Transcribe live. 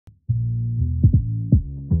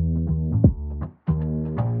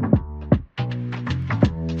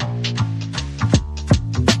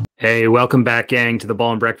Hey, welcome back, gang, to the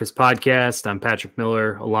Ball and Breakfast podcast. I'm Patrick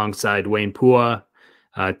Miller alongside Wayne Pua.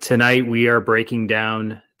 Tonight, we are breaking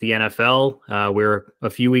down the NFL. We're a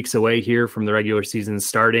few weeks away here from the regular season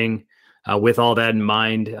starting. With all that in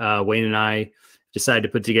mind, Wayne and I decided to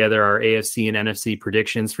put together our AFC and NFC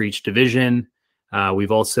predictions for each division.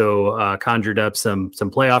 We've also conjured up some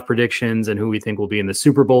playoff predictions and who we think will be in the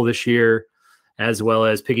Super Bowl this year, as well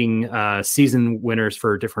as picking season winners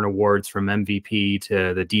for different awards from MVP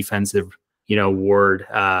to the defensive, award,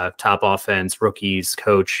 top offense, rookies,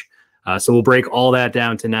 coach. So we'll break all that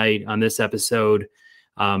down tonight on this episode.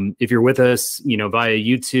 If you're with us, via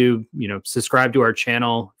YouTube, subscribe to our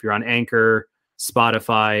channel. If you're on Anchor,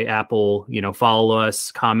 Spotify, Apple, follow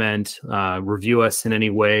us, comment, review us in any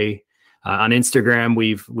way. On Instagram,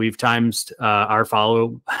 we've times our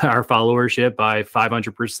followership by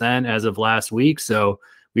 500% as of last week. So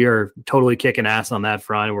we are totally kicking ass on that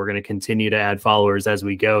front. We're going to continue to add followers as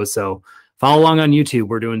we go. So follow along on YouTube.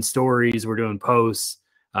 We're doing stories. We're doing posts.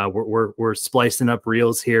 We're splicing up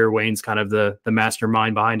reels here. Wayne's kind of the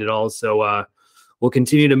mastermind behind it all. So we'll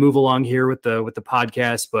continue to move along here with the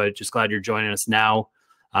podcast. But just glad you're joining us now.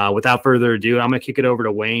 Without further ado, I'm going to kick it over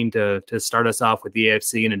to Wayne to start us off with the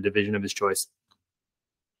AFC and a division of his choice.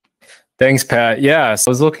 Thanks, Pat. Yeah, so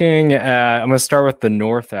I was looking at, I'm going to start with the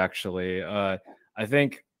North, actually. I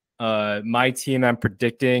think my team I'm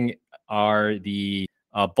predicting are the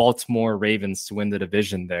Baltimore Ravens to win the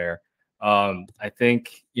division there. I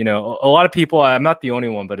think, a lot of people, I'm not the only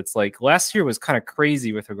one, but it's like last year was kind of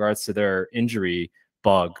crazy with regards to their injury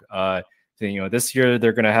bug. This year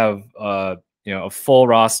they're going to have a full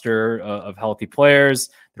roster of healthy players.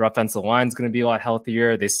 Their offensive line is going to be a lot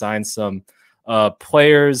healthier. They signed some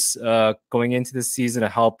players going into the season to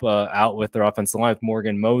help out with their offensive line with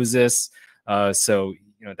Morgan Moses. So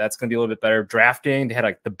that's going to be a little bit better. Drafting, they had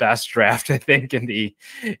like the best draft, I think, in the,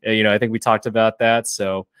 I think we talked about that.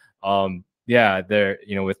 So they're,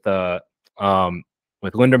 with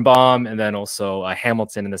Linderbaum and then also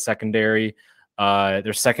Hamilton in the secondary.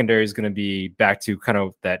 Their secondary is going to be back to kind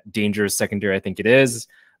of that dangerous secondary. I think it is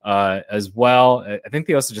as well. I think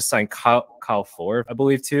they also just signed Kyle Fuller, I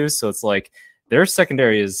believe, too. So it's like their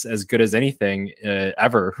secondary is as good as anything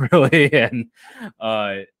ever, really. And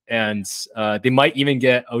they might even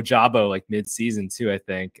get Ojabo like mid-season too. I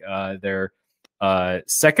think their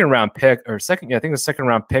second round pick,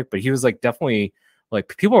 but he was like definitely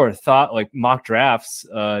like people were thought like mock drafts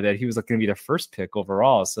that he was like going to be the first pick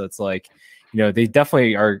overall. So it's like, they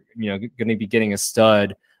definitely are, going to be getting a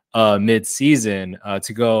stud mid-season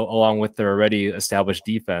to go along with their already established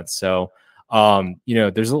defense. So,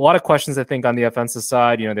 there's a lot of questions, I think, on the offensive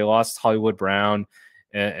side. They lost Hollywood Brown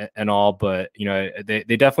and all, but, they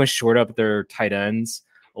definitely shored up their tight ends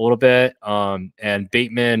a little bit. And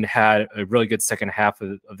Bateman had a really good second half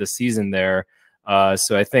of the season there.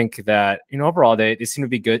 So I think that, overall, they seem to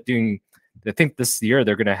be good doing. I think this year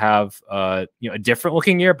they're going to have a different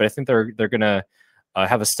looking year, but I think they're going to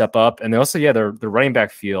have a step up. And they also, their running back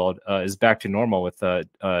field is back to normal with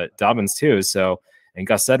Dobbins too. So, and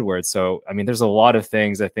Gus Edwards. So, I mean, there's a lot of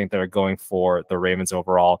things I think that are going for the Ravens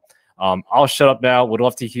overall. I'll shut up now. Would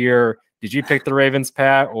love to hear. Did you pick the Ravens,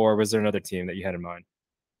 Pat, or was there another team that you had in mind?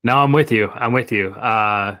 No, I'm with you. We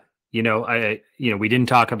didn't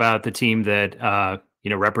talk about the team that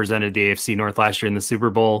represented the AFC North last year in the Super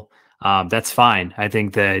Bowl. That's fine. I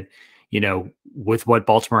think that, with what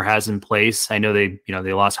Baltimore has in place, I know they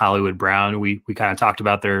lost Hollywood Brown. We kind of talked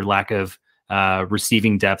about their lack of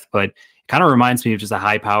receiving depth, but it kind of reminds me of just a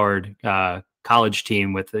high powered college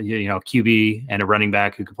team with, QB and a running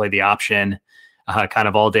back who could play the option kind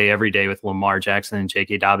of all day, every day with Lamar Jackson and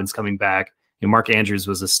J.K. Dobbins coming back. Mark Andrews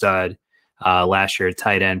was a stud last year at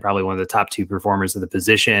tight end, probably one of the top two performers of the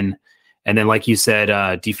position. And then, like you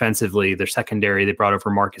said, defensively, their secondary, they brought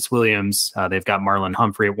over Marcus Williams. They've got Marlon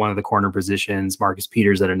Humphrey at one of the corner positions, Marcus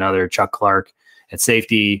Peters at another, Chuck Clark at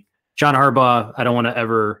safety. John Harbaugh, I don't want to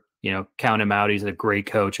ever, count him out. He's a great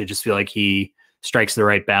coach. I just feel like he strikes the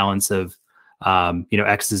right balance of,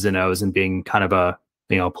 X's and O's and being kind of a,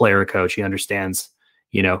 player coach. He understands,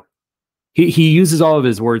 he uses all of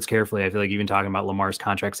his words carefully. I feel like even talking about Lamar's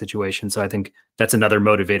contract situation. So I think that's another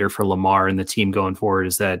motivator for Lamar and the team going forward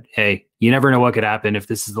is that, hey, you never know what could happen if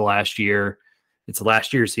this is the last year. It's the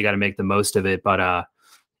last year, so you got to make the most of it. But, I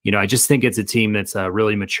just think it's a team that's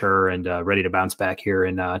really mature and ready to bounce back here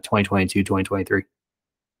in 2022, 2023.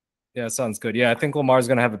 Yeah, sounds good. Yeah, I think Lamar's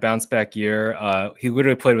going to have a bounce back year. He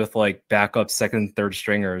literally played with like backup second, third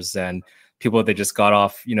stringers and people that they just got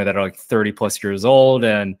off, that are like 30 plus years old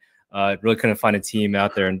and really couldn't find a team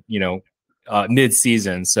out there and,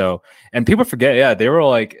 mid-season. So, and people forget, yeah, they were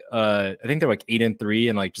like, I think they're like 8-3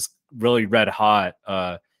 and like just really red hot.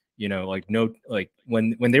 You know, like no, like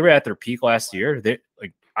when they were at their peak last year, they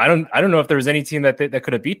like I don't know if there was any team that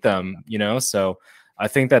could have beat them. You know, so I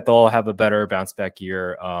think that they'll have a better bounce back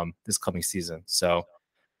year this coming season. So,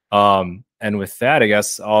 and with that, I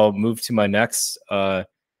guess I'll move to my next. I'll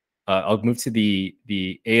move to the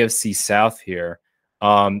AFC South here.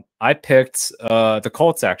 I picked the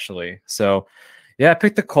Colts actually. So yeah, I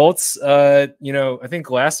picked the Colts. You know, I think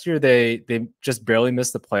last year they just barely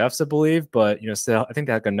missed the playoffs, I believe, but you know, still I think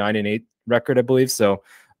they had like a 9-8 record, I believe. So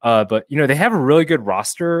but you know, they have a really good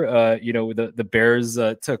roster. You know, the Bears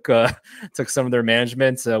took some of their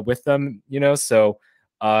management with them, you know. So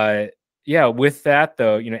yeah, with that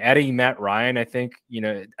though, you know, adding Matt Ryan, I think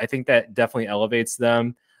that definitely elevates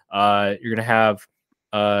them. You're gonna have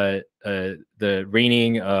the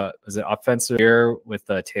reigning is it offensive year with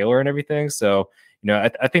Taylor and everything. So you know,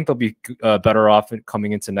 I think they'll be better off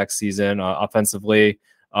coming into next season offensively.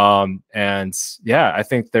 And yeah, I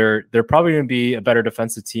think they're probably going to be a better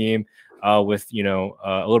defensive team with you know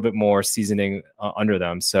a little bit more seasoning under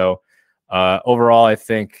them. So overall, I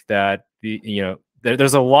think that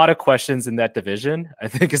there's a lot of questions in that division, I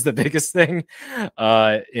think is the biggest thing.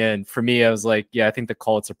 And for me, I was like, yeah, I think the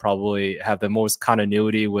Colts are probably have the most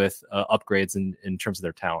continuity with upgrades in terms of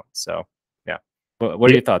their talent. So yeah,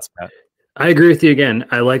 what are your thoughts, Pat? I agree with you again.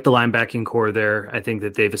 I like the linebacking core there. I think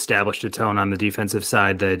that they've established a tone on the defensive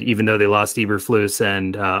side that even though they lost Eberflus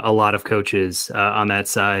and a lot of coaches on that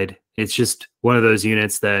side, it's just one of those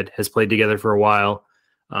units that has played together for a while.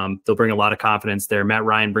 They'll bring a lot of confidence there. Matt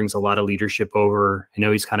Ryan brings a lot of leadership over. I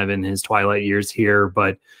know he's kind of in his twilight years here,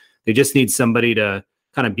 but they just need somebody to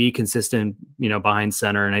kind of be consistent, you know, behind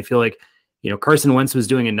center. And I feel like, you know, Carson Wentz was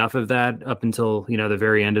doing enough of that up until, you know, the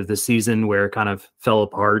very end of the season where it kind of fell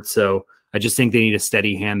apart. So I just think they need a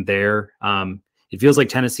steady hand there. It feels like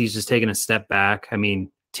Tennessee's just taking a step back. I mean,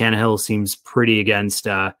 Tannehill seems pretty against,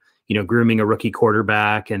 you know, grooming a rookie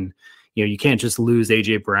quarterback. And, you know, you can't just lose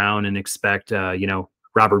AJ Brown and expect, you know,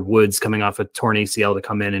 Robert Woods coming off a torn ACL to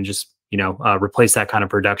come in and just, you know, replace that kind of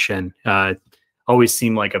production. Always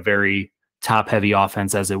seemed like a very top heavy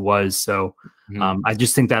offense as it was. So I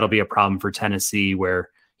just think that'll be a problem for Tennessee where,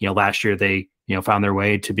 you know, last year they, you know, found their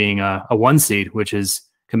way to being a 1 seed, which is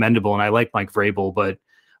commendable. And I like Mike Vrabel, but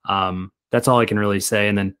that's all I can really say.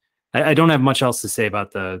 And then I don't have much else to say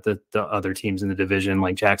about the other teams in the division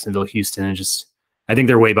like Jacksonville, Houston, and just, I think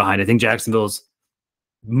they're way behind. I think Jacksonville's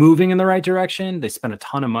moving in the right direction. They spent a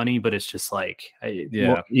ton of money, but it's just like,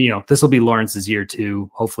 well, you know, this will be Lawrence's year too.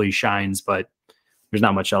 Hopefully he shines, but there's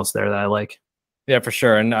not much else there that I like. Yeah, for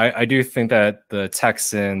sure. And I do think that the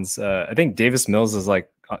Texans, I think Davis Mills is like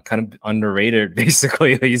kind of underrated.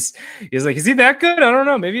 Basically, he's like, is he that good? I don't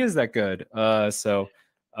know. Maybe he is that good.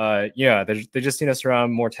 Yeah, they just need to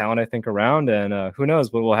surround more talent, I think, around. And who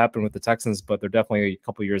knows what will happen with the Texans? But they're definitely a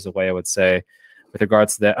couple years away, I would say, with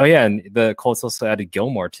regards to that. Oh yeah, and the Colts also added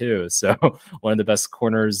Gilmore too. So one of the best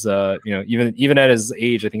corners, you know, even at his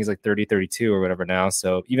age, I think he's like 30, 32 or whatever now.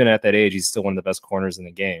 So even at that age, he's still one of the best corners in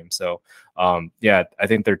the game. So yeah, I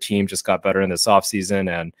think their team just got better in this offseason,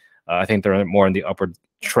 and I think they're more in the upward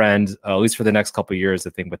trend, at least for the next couple of years, I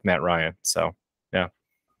think, with Matt Ryan. So yeah,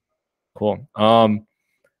 cool.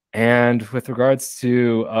 And with regards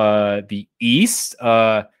to the East,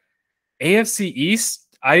 AFC East,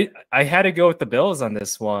 I had to go with the Bills on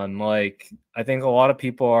this one. Like, I think a lot of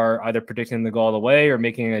people are either predicting them to go all the way or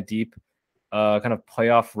making a deep kind of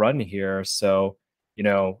playoff run here. So, you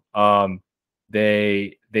know,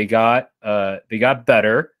 they got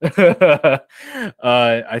better.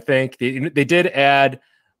 I think they did add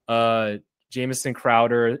Jamison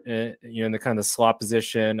Crowder, you know, in the kind of slot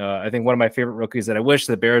position. I think one of my favorite rookies that I wish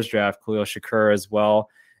the Bears draft, Khalil Shakur, as well,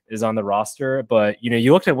 is on the roster. But, you know,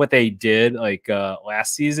 you looked at what they did like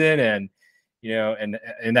last season, and, you know, and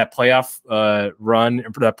in that playoff run,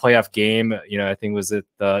 that playoff game, you know, I think was it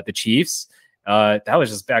the Chiefs. That was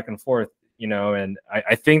just back and forth, you know, and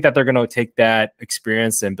I think that they're going to take that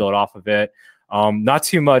experience and build off of it. Not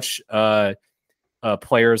too much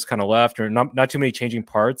players kind of left, or not too many changing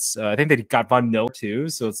parts. I think they got Von Miller too,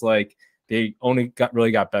 so it's like they only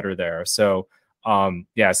really got better there. So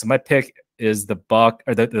yeah, so my pick is the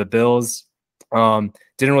Bills.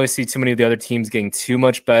 Didn't really see too many of the other teams getting too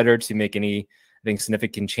much better to make any, I think,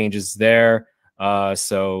 significant changes there.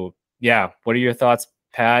 So yeah, what are your thoughts,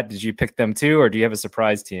 Pat? Did you pick them too, or do you have a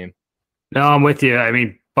surprise team? No, I'm with you. I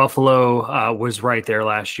mean, Buffalo was right there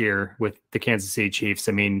last year with the Kansas City Chiefs.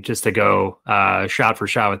 I mean, just to go shot for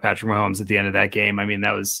shot with Patrick Mahomes at the end of that game. I mean,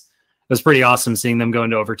 that was pretty awesome seeing them go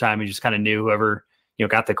into overtime. You just kind of knew whoever,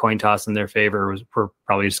 got the coin toss in their favor, we're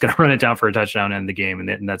probably just going to run it down for a touchdown and end the game.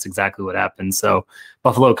 And that's exactly what happened. So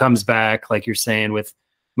Buffalo comes back, like you're saying, with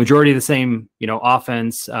majority of the same,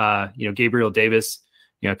 offense, Gabriel Davis,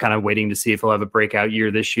 kind of waiting to see if he'll have a breakout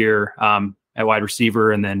year this year at wide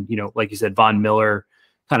receiver. And then, like you said, Von Miller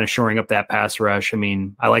kind of shoring up that pass rush. I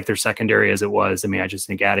mean, I like their secondary as it was. I mean, I just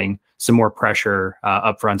think adding some more pressure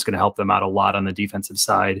up front is going to help them out a lot on the defensive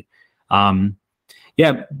side.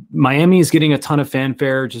 Yeah, Miami is getting a ton of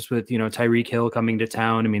fanfare just with, Tyreek Hill coming to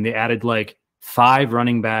town. I mean, they added like 5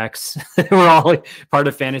 running backs. They were all like part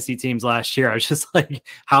of fantasy teams last year. I was just like,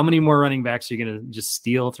 how many more running backs are you going to just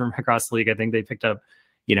steal from across the league? I think they picked up,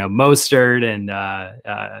 Mostert, and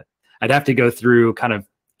I'd have to go through kind of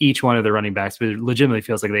each one of the running backs, but it legitimately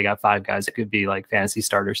feels like they got 5 guys that could be like fantasy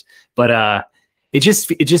starters. But it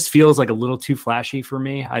just feels like a little too flashy for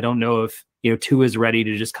me. I don't know if, Tua is ready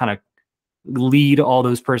to just kind of lead all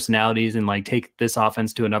those personalities and like take this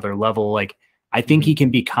offense to another level. Like, I think he can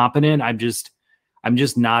be competent. I'm just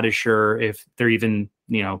not as sure if they're even,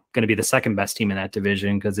 going to be the second best team in that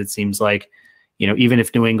division, because it seems like, even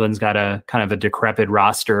if New England's got a kind of a decrepit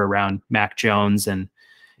roster around Mac Jones and,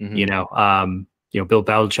 Bill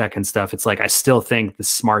Belichick and stuff, it's like, I still think the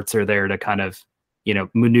smarts are there to kind of,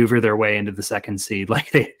 maneuver their way into the second seed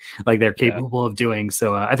like they're capable of doing.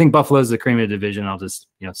 So I think Buffalo's the cream of the division. I'll just,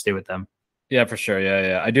 stay with them. Yeah, for sure.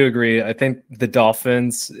 Yeah. I do agree. I think the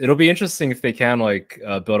Dolphins, it'll be interesting if they can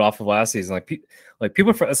build off of last season.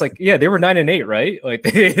 People, it's like, yeah, they were 9-8, right? Like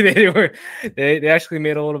they actually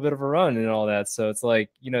made a little bit of a run and all that. So it's like,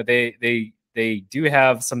 they do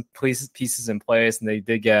have some pieces in place, and they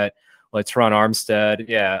did get like Teron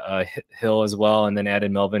Armstead, Hill as well, and then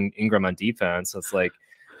added Melvin Ingram on defense. So it's like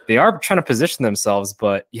they are trying to position themselves,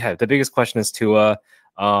 but yeah, the biggest question is Tua.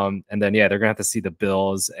 And then, they're gonna have to see the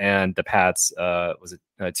Bills and the Pats. Was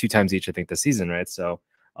it 2 times each, I think, this season, right? So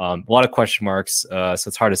a lot of question marks. So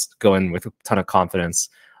it's hard to go in with a ton of confidence.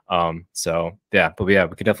 But we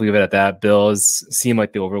could definitely leave it at that. Bills seem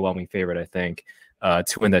like the overwhelming favorite, I think,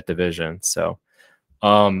 to win that division. So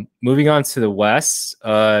moving on to the West,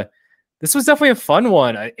 this was definitely a fun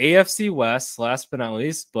one. AFC West, last but not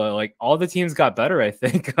least, but like all the teams got better, I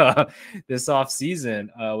think, this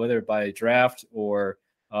offseason, whether by draft or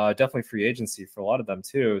definitely free agency for a lot of them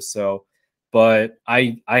too. So, but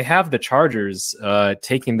I have the Chargers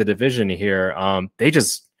taking the division here. They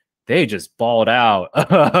just balled out,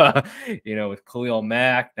 with Khalil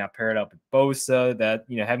Mack now paired up with Bosa. That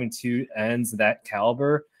having 2 ends of that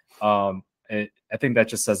caliber. I think that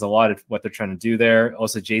just says a lot of what they're trying to do there.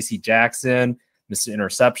 Also, J.C. Jackson, Mr.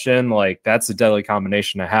 Interception, like that's a deadly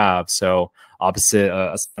combination to have. So opposite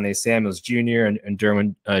Asante Samuels Jr. and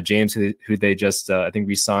Derwin James, who they just I think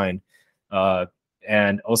re-signed,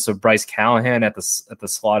 and also Bryce Callahan at the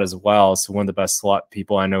slot as well. So one of the best slot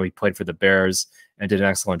people I know. He played for the Bears and did an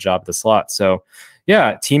excellent job at the slot. So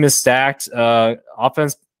yeah, team is stacked.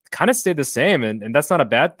 Offense kind of stayed the same, and that's not a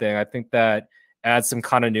bad thing. I think that adds some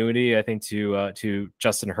continuity, I think, to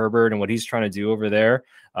Justin Herbert and what he's trying to do over there.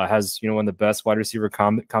 Has one of the best wide receiver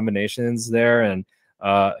combinations there, and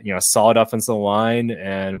a solid offensive line,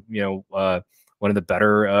 and one of the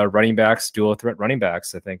better running backs, dual threat running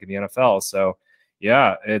backs, I think, in the NFL. So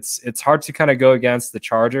yeah, it's hard to kind of go against the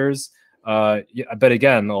Chargers. But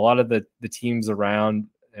again, a lot of the teams around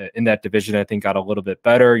in that division, I think, got a little bit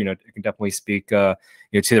better. You can definitely speak, to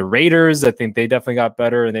the Raiders. I think they definitely got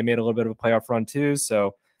better, and they made a little bit of a playoff run too.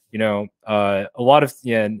 So, a lot of,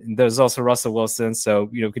 and there's also Russell Wilson. So,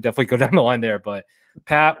 we could definitely go down the line there. But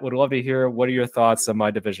Pat, would love to hear, what are your thoughts on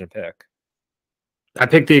my division pick? I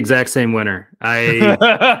picked the exact same winner. I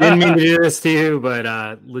didn't mean to do this to you, but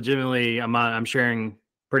legitimately, I'm sharing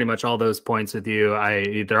pretty much all those points with you.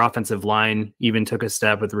 Their offensive line even took a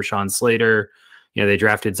step with Rashawn Slater. They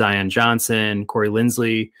drafted Zion Johnson, Corey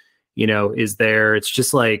Linsley, is there. It's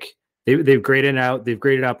just like they've graded out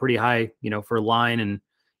pretty high, for line. And,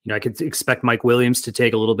 I could expect Mike Williams to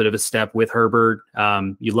take a little bit of a step with Herbert.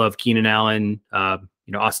 You love Keenan Allen,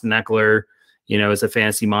 Austin Eckler, as a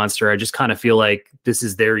fantasy monster. I just kind of feel like this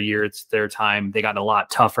is their year. It's their time. They got a lot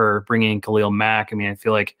tougher bringing in Khalil Mack. I mean, I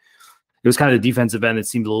feel like it was kind of the defensive end that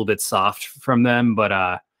seemed a little bit soft from them, but,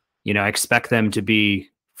 I expect them to be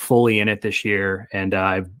fully in it this year, and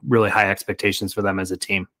I have really high expectations for them as a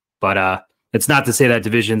team. But it's not to say that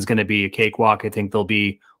division is going to be a cakewalk. I think they'll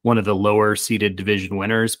be one of the lower seeded division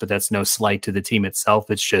winners, but that's no slight to the team itself.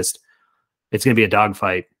 It's just, it's going to be a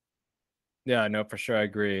dogfight. Yeah, no, for sure. I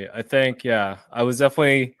agree. I think, I was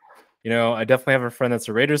definitely, I definitely have a friend that's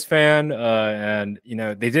a Raiders fan, and,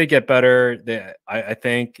 they did get better. I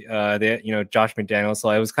think, Josh McDaniels, so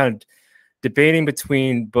I was kind of debating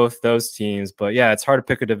between both those teams. But yeah, it's hard to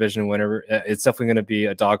pick a division winner. It's definitely going to be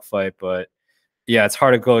a dogfight, but yeah, it's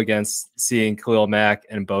hard to go against seeing Khalil Mack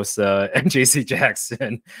and Bosa and JC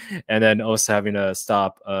Jackson, and then also having to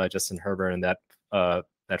stop Justin Herbert and that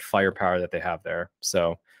firepower that they have there.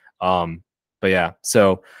 So, but yeah,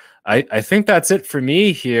 so I think that's it for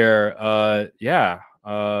me here.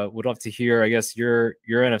 Would love to hear, I guess, your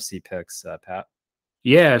NFC picks, Pat.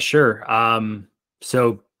 Yeah, sure.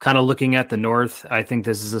 So kind of looking at the North, I think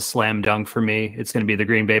this is a slam dunk for me. It's going to be the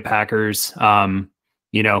Green Bay Packers.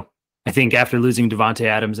 I think after losing Devontae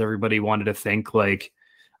Adams, everybody wanted to think like,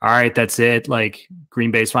 all right, that's it. Like Green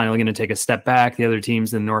Bay's finally going to take a step back. The other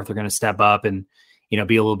teams in the North are going to step up and,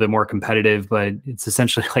 be a little bit more competitive, but it's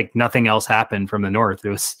essentially like nothing else happened from the North. It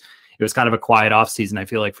was kind of a quiet offseason, I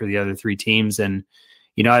feel like, for the other three teams. And,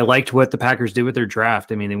 I liked what the Packers did with their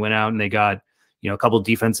draft. I mean, they went out and they got, a couple of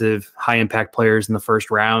defensive high impact players in the first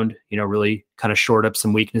round, really kind of shored up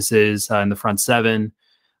some weaknesses in the front seven.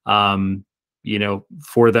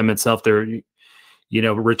 For them itself, they're,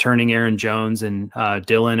 returning Aaron Jones and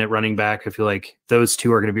Dillon at running back. I feel like those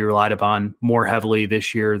two are going to be relied upon more heavily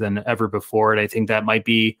this year than ever before. And I think that might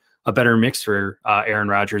be a better mix for Aaron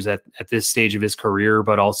Rodgers at this stage of his career,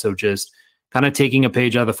 but also just kind of taking a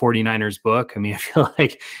page out of the 49ers book. I mean, I feel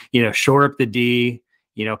like, shore up the D,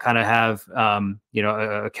 kind of have,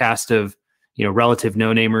 a cast of, relative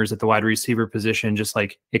no-namers at the wide receiver position, just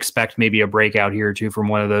like expect maybe a breakout here or two from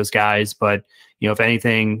one of those guys. But, if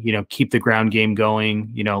anything, keep the ground game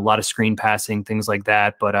going, a lot of screen passing, things like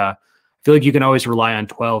that. But I feel like you can always rely on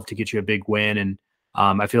 12 to get you a big win. And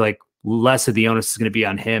I feel like less of the onus is going to be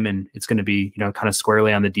on him, and it's going to be, kind of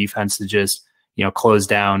squarely on the defense to just, close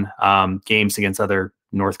down games against other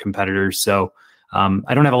North competitors. So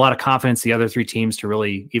I don't have a lot of confidence the other three teams to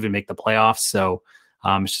really even make the playoffs. So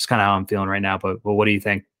it's just kind of how I'm feeling right now. But what do you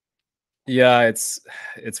think? Yeah, it's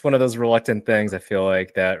one of those reluctant things. I feel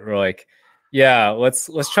like that we're like, yeah, let's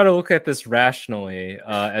try to look at this rationally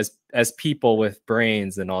as people with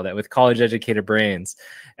brains and all that, with college educated brains.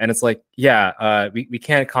 And it's like, yeah, we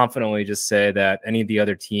can't confidently just say that any of the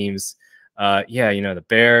other teams, the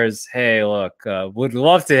Bears, hey, look, would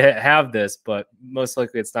love to have this, but most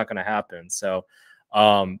likely it's not going to happen. So,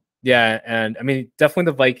 yeah, and I mean,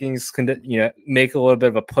 definitely the Vikings can, make a little bit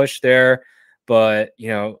of a push there. But,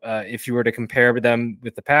 if you were to compare them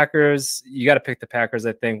with the Packers, you got to pick the Packers,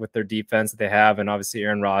 I think, with their defense that they have, and obviously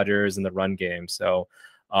Aaron Rodgers and the run game. So,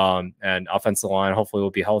 and offensive line hopefully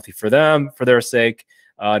will be healthy for them, for their sake,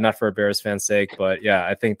 not for a Bears fan's sake. But yeah,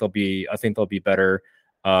 I think they'll be better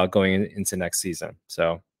going into next season.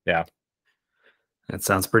 So yeah, that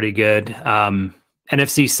sounds pretty good.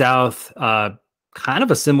 NFC South, kind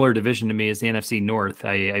of a similar division to me as the NFC North.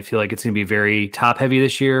 I feel like it's going to be very top heavy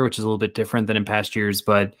this year, which is a little bit different than in past years,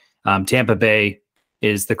 but Tampa Bay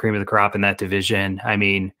is the cream of the crop in that division. I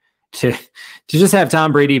mean, to just have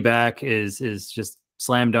Tom Brady back is just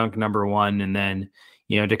slam dunk number one. And then,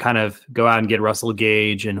 to kind of go out and get Russell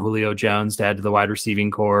Gage and Julio Jones to add to the wide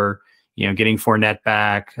receiving core, getting Fournette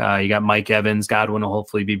back. You got Mike Evans. Godwin will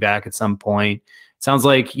hopefully be back at some point. Sounds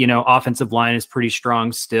like, offensive line is pretty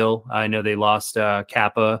strong still. I know they lost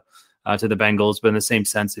Kappa to the Bengals, but in the same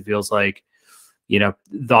sense, it feels like, the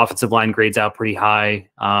offensive line grades out pretty high.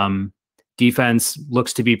 Defense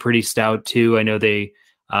looks to be pretty stout too. I know they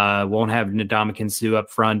won't have Ndamukong Suh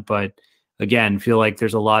up front, but again, feel like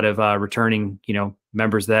there's a lot of returning,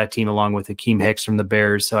 members of that team along with Akeem Hicks from the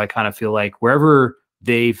Bears. So I kind of feel like wherever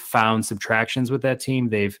they've found subtractions with that team,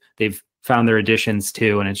 they've found their additions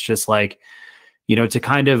too. And it's just like, to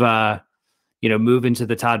kind of, move into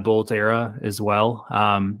the Todd Bowles era as well.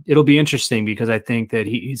 It'll be interesting because I think that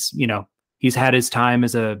he's had his time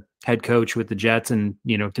as a head coach with the Jets and,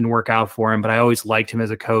 didn't work out for him, but I always liked him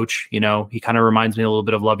as a coach. He kind of reminds me a little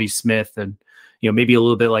bit of Lovie Smith and, maybe a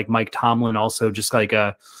little bit like Mike Tomlin, also just like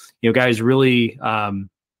a, guy who's really,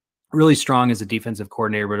 really strong as a defensive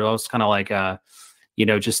coordinator, but also kind of like,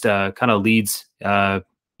 just kind of leads,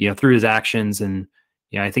 through his actions. And,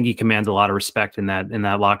 I think he commands a lot of respect in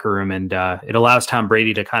that locker room, and it allows Tom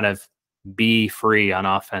Brady to kind of be free on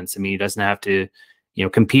offense. I mean, he doesn't have to,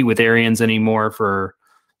 compete with Arians anymore for,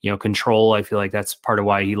 control. I feel like that's part of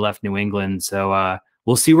why he left New England. So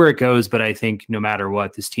we'll see where it goes, but I think no matter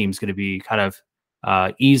what, this team's going to be kind of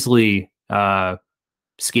easily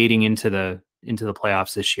skating into the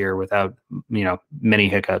playoffs this year without, many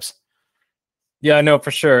hiccups. Yeah, no,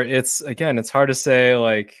 for sure. It's hard to say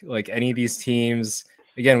like any of these teams,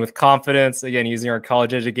 again, with confidence, again, using our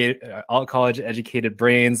college educated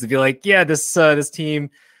brains to be like, yeah, this team,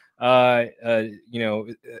 is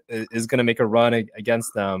going to make a run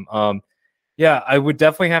against them. Yeah, I would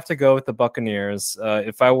definitely have to go with the Buccaneers.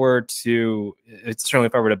 If I were to, it's certainly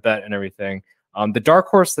if I were to bet and everything. The dark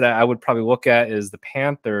horse that I would probably look at is the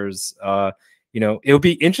Panthers. It would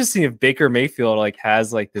be interesting if Baker Mayfield like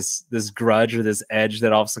has like this grudge or this edge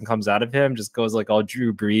that all of a sudden comes out of him, just goes like all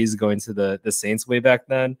Drew Brees going to the Saints way back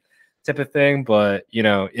then type of thing. But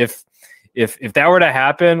if that were to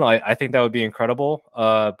happen, I think that would be incredible.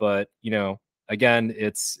 But again,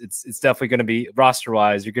 it's definitely going to be roster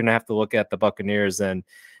wise. You're going to have to look at the Buccaneers and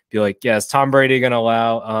be like, yeah, is Tom Brady going to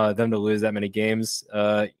allow them to lose that many games?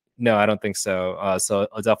 No, I don't think so. So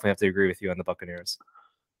I'll definitely have to agree with you on the Buccaneers.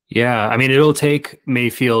 Yeah, I mean, it'll take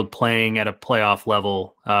Mayfield playing at a playoff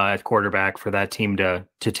level at quarterback for that team to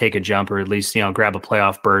take a jump or at least grab a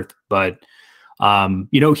playoff berth. But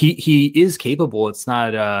he is capable. It's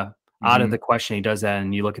not out of the question he does that.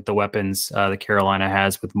 And you look at the weapons that Carolina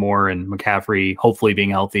has with Moore and McCaffrey, hopefully being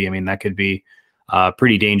healthy. I mean, that could be a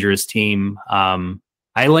pretty dangerous team.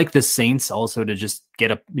 I like the Saints also to just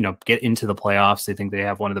get into the playoffs. I think they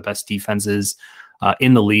have one of the best defenses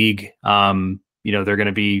in the league. They're going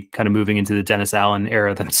to be kind of moving into the Dennis Allen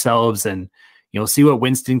era themselves, and see what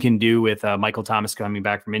Winston can do with Michael Thomas coming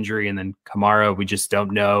back from injury, and then Kamara. We just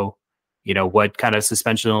don't know, what kind of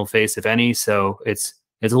suspension he'll face, if any. So it's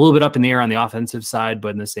a little bit up in the air on the offensive side, but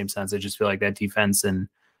in the same sense, I just feel like that defense and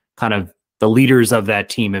kind of the leaders of that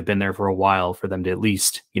team have been there for a while for them to at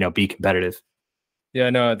least be competitive. Yeah,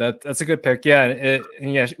 no, that's a good pick. Yeah,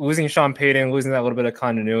 losing Sean Payton, losing that little bit of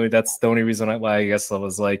continuity, that's the only reason why I guess I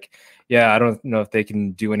was like, yeah, I don't know if they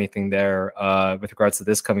can do anything there with regards to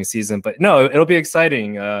this coming season. But no, it'll be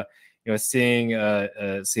exciting. Seeing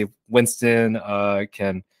see if Winston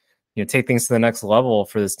can take things to the next level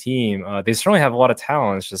for this team. They certainly have a lot of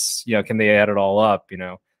talent. It's just can they add it all up?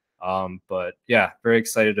 But yeah, very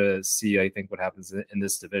excited to see. I think what happens in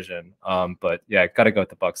this division. But yeah, got to go with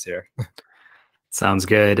the Bucs here. Sounds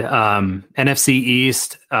good. NFC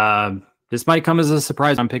East. This might come as a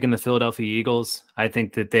surprise. I'm picking the Philadelphia Eagles. I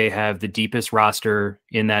think that they have the deepest roster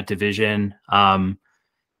in that division.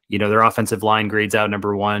 Their offensive line grades out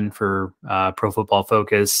 #1 for Pro Football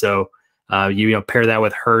Focus. So you pair that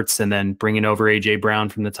with Hurts and then bringing over A.J. Brown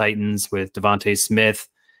from the Titans with Devontae Smith.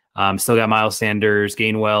 Still got Miles Sanders,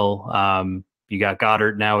 Gainwell. You got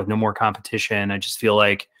Goddard now with no more competition. I just feel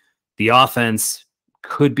like the offense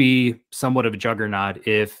could be somewhat of a juggernaut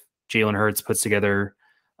if Jalen Hurts puts together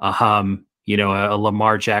a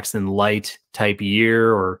Lamar Jackson light type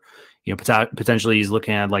year, or potentially he's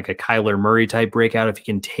looking at like a Kyler Murray type breakout. If he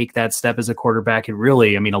can take that step as a quarterback, it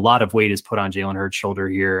really, a lot of weight is put on Jalen Hurts' shoulder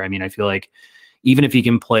here. I feel like even if he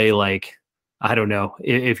can play like, I don't know,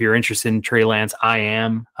 if you're interested in Trey Lance, I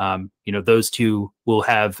am. Those two will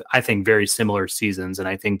have, I think, very similar seasons, and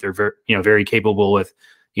I think they're very, very capable with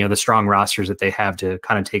the strong rosters that they have to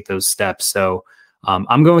kind of take those steps. So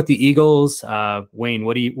I'm going with the Eagles. Wayne,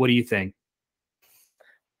 what do you think?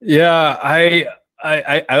 Yeah,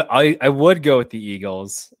 I would go with the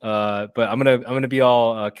Eagles, but I'm gonna be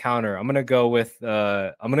all counter. I'm gonna go with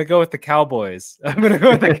the Cowboys. I'm gonna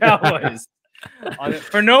go with the Cowboys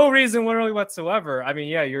for no reason really whatsoever.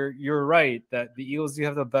 Yeah, you're right that the Eagles do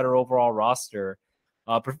have the better overall roster.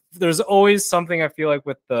 But there's always something I feel like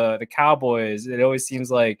with the Cowboys. It always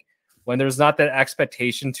seems like when there's not that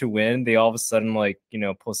expectation to win, they all of a sudden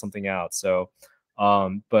pull something out. So,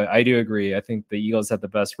 but I do agree. I think the Eagles have the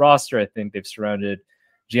best roster. I think they've surrounded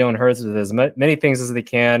Jalen Hurts with as many things as they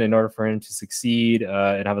can in order for him to succeed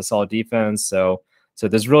and have a solid defense. So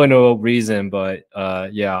there's really no reason. But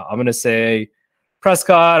yeah, I'm gonna say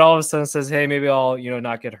Prescott all of a sudden says, "Hey, maybe I'll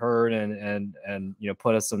not get hurt and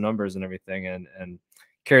put us some numbers and everything and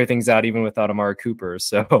carry things out even without Amari Cooper."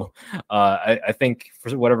 So I think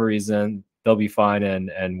for whatever reason they'll be fine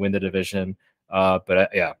and win the division.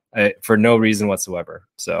 But for no reason whatsoever.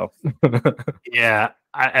 So yeah,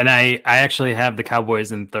 I actually have the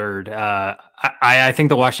Cowboys in third. I think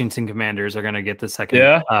the Washington Commanders are going to get the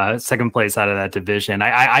second place out of that division.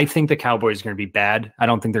 I think the Cowboys are going to be bad. I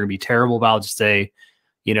don't think they're going to be terrible, but I'll just say,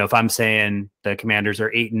 if I'm saying the Commanders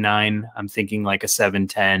are 8-9, I'm thinking like a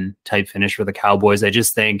 7-10 type finish for the Cowboys. I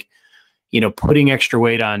just think, putting extra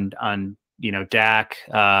weight on Dak,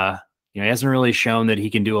 he hasn't really shown that he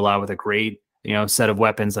can do a lot with a great, set of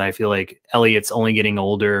weapons. And I feel like Elliott's only getting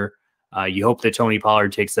older. You hope that Tony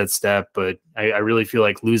Pollard takes that step, but I really feel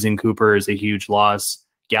like losing Cooper is a huge loss.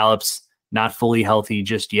 Gallup's not fully healthy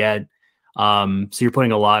just yet. So you're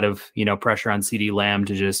putting a lot of, pressure on CeeDee Lamb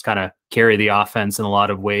to just kind of carry the offense in a lot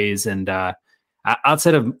of ways. And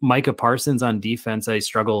outside of Micah Parsons on defense, I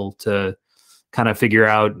struggle to kind of figure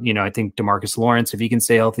out, I think DeMarcus Lawrence, if he can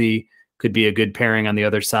stay healthy, could be a good pairing on the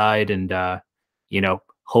other side. And,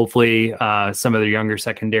 Hopefully, some of their younger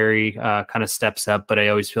secondary kind of steps up, but I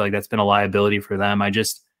always feel like that's been a liability for them.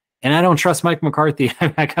 And I don't trust Mike McCarthy.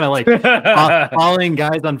 I kind of like following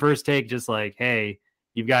guys on First Take, just like, hey,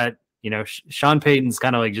 you've got, Sean Payton's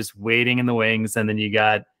kind of like just waiting in the wings. And then you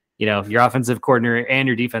got, your offensive coordinator and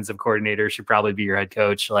your defensive coordinator should probably be your head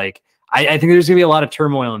coach. Like, I think there's going to be a lot of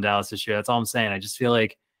turmoil in Dallas this year. That's all I'm saying. I just feel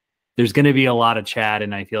like there's going to be a lot of chat,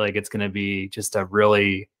 and I feel like it's going to be just a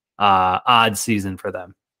really odd season for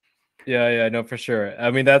them. Yeah, no, for sure. I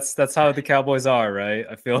mean, that's how the Cowboys are, right?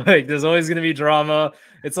 I feel like there's always going to be drama.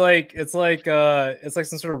 It's like some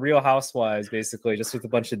sort of Real Housewives, basically, just with a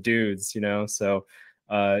bunch of dudes, So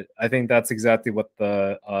I think that's exactly what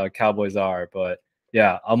the Cowboys are. But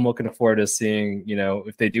yeah, I'm looking forward to seeing,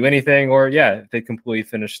 if they do anything, or if they completely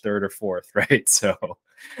finish third or fourth, right? So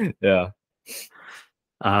yeah.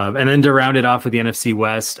 And then to round it off with the NFC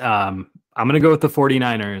West, I'm going to go with the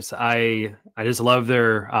 49ers. I just love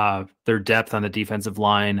their depth on the defensive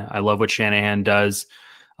line. I love what Shanahan does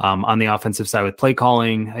on the offensive side with play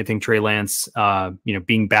calling. I think Trey Lance,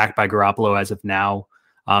 being backed by Garoppolo as of now,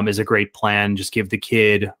 is a great plan. Just give the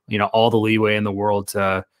kid, all the leeway in the world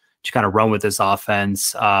to kind of run with this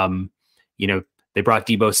offense. They brought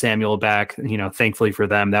Deebo Samuel back, thankfully for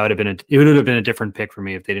them. It would have been a different pick for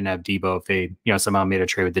me if they didn't have Deebo, if they, somehow made a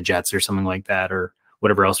trade with the Jets or something like that, or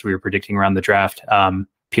whatever else we were predicting around the draft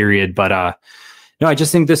period. But no, I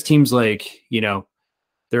just think this team's like,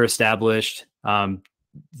 they're established.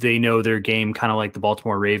 They know their game, kind of like the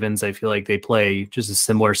Baltimore Ravens. I feel like they play just a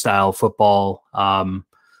similar style of football. And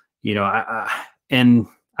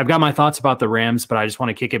I've got my thoughts about the Rams, but I just want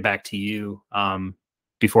to kick it back to you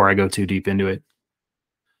before I go too deep into it.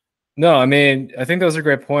 No, I mean, I think those are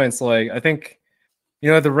great points. Like, I think,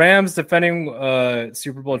 the Rams, defending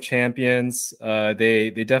Super Bowl champions, they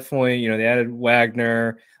definitely, they added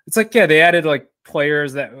Wagner. It's like, they added like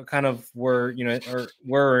players that kind of were,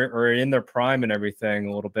 or in their prime and everything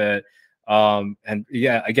a little bit. And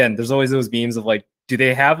again, there's always those memes of like, do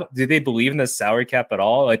they believe in the salary cap at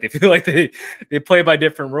all? Like, they feel like they play by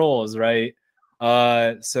different rules, right?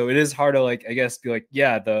 So it is hard to, like, I guess, be like,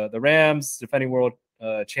 the Rams, defending world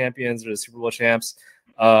champions, or the Super Bowl champs,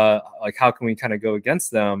 like, how can we kind of go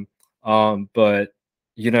against them? But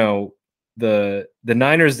the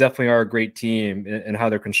Niners definitely are a great team in how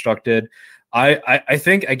they're constructed. I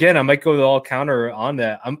think, again, I might go the all counter on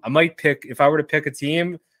that. I might pick, if I were to pick a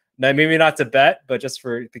team, maybe not to bet, but just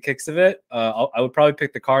for the kicks of it, I would probably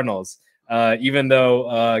pick the Cardinals, even though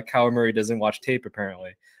Kyler Murray doesn't watch tape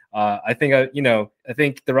apparently. I think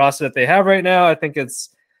the roster that they have right now, I think it's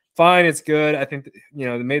fine. It's good. I think,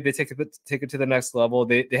 maybe they take it to the next level.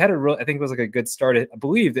 They had I think it was like a good start. I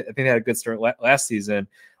think they had a good start last season,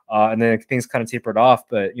 and then things kind of tapered off.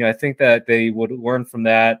 But, I think that they would learn from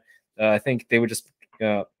that. I think they would just,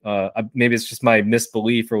 maybe it's just my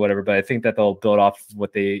misbelief or whatever, but I think that they'll build off of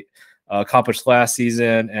what they accomplished last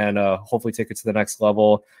season and hopefully take it to the next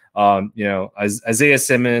level. Isaiah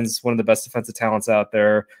Simmons, one of the best defensive talents out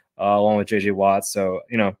there, along with JJ Watt. So,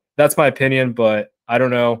 that's my opinion, but I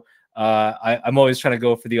don't know. I'm always trying to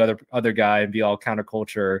go for the other guy and be all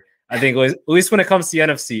counterculture. I think at least when it comes to the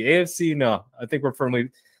NFC, AFC, no, I think we're firmly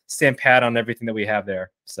stand pat on everything that we have there.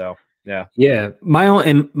 So yeah. My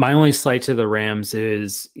only slight to the Rams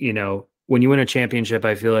is, when you win a championship,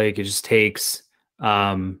 I feel like it just takes,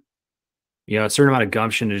 a certain amount of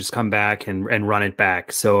gumption to just come back and run it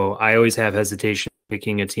back. So I always have hesitation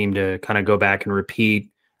picking a team to kind of go back and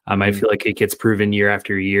repeat. I feel like it gets proven year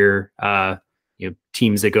after year.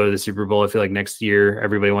 Teams that go to the Super Bowl, I feel like next year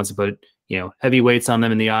everybody wants to put, heavy weights on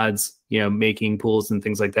them in the odds, making pools and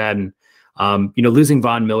things like that. And, losing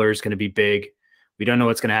Von Miller is going to be big. We don't know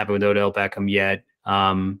what's going to happen with Odell Beckham yet.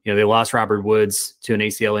 They lost Robert Woods to an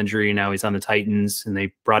ACL injury. Now he's on the Titans, and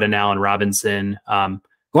they brought in Allen Robinson,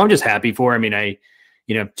 who I'm just happy for. I mean,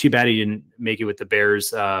 too bad he didn't make it with the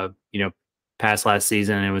Bears, past last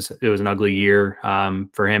season. It was an ugly year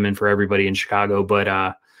for him and for everybody in Chicago.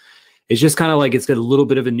 But it's just kind of like it's got a little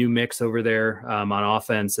bit of a new mix over there on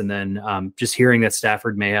offense. And then just hearing that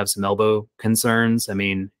Stafford may have some elbow concerns. I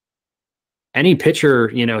mean, any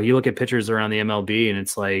pitcher, you look at pitchers around the MLB and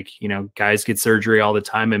it's like, guys get surgery all the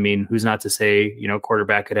time. I mean, who's not to say,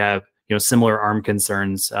 quarterback could have, similar arm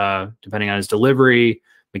concerns depending on his delivery,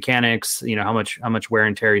 mechanics, how much wear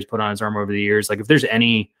and tear he's put on his arm over the years. Like if there's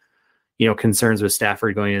any, concerns with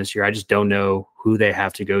Stafford going into this year, I just don't know who they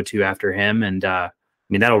have to go to after him. And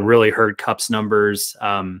that'll really hurt Kupp's numbers.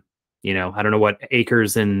 I don't know what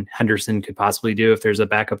Akers and Henderson could possibly do if there's a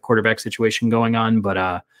backup quarterback situation going on,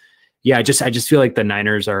 but yeah, I just feel like the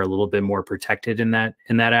Niners are a little bit more protected in that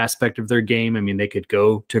aspect of their game. I mean, they could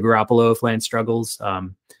go to Garoppolo if Lance struggles. So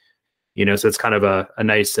it's kind of a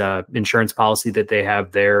nice insurance policy that they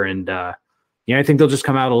have there. And I think they'll just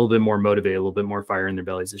come out a little bit more motivated, a little bit more fire in their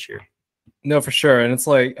bellies this year. No, for sure. And it's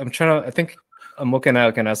like I think I'm looking at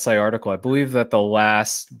like an SI article. I believe that the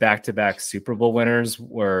last back-to-back Super Bowl winners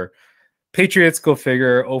were Patriots, go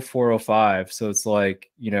figure, 04-05. So it's like,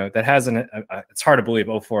 that hasn't, it's hard to believe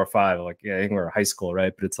 04-05. Like, yeah, I think we're in high school,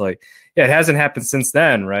 right? But it's like, yeah, it hasn't happened since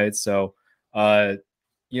then, right? So, so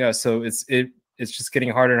it's just getting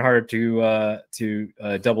harder and harder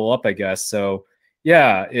to double up, I guess. So,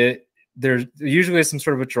 yeah, there's usually some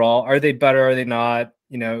sort of withdrawal. Are they better? Are they not?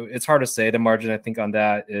 It's hard to say. The margin, I think, on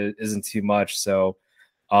that isn't too much. So,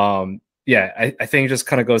 I think it just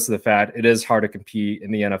kind of goes to the fact it is hard to compete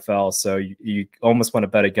in the NFL. So you almost want to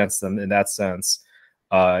bet against them in that sense.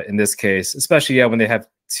 In this case, especially when they have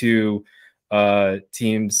two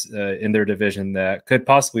teams in their division that could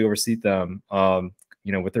possibly overseat them,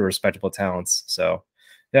 with their respectable talents. So,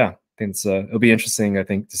 yeah, I think it'll be interesting, I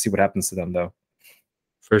think, to see what happens to them, though.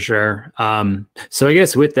 For sure. So I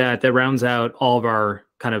guess with that rounds out all of our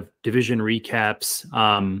kind of division recaps.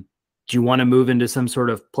 Do you want to move into some sort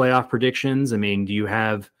of playoff predictions? I mean, do you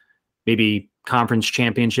have maybe conference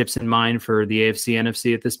championships in mind for the AFC,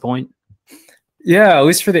 NFC at this point? Yeah, at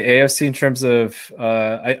least for the AFC in terms of,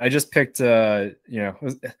 I just picked, I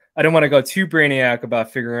don't want to go too brainiac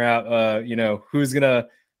about figuring out, who's going to,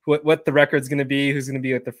 what the record's going to be, who's going to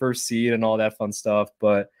be at the first seed and all that fun stuff.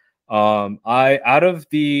 But out of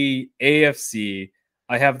the AFC,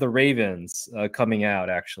 I have the Ravens coming out,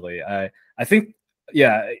 actually. I think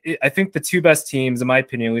the two best teams, in my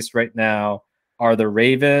opinion, at least right now, are the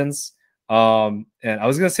Ravens. And I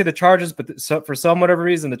was going to say the Chargers, but for some whatever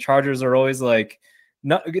reason, the Chargers are always like,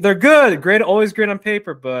 they're good, great, always great on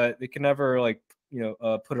paper, but they can never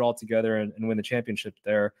put it all together and win the championship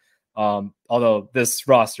there. Although this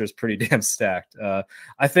roster is pretty damn stacked.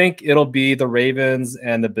 I think it'll be the Ravens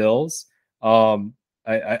and the Bills.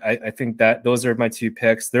 I think that those are my two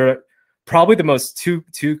picks. They're probably the most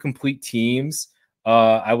two complete teams,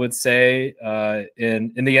 I would say,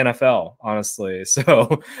 in the NFL, honestly.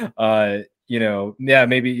 So, sure,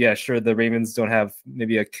 the Ravens don't have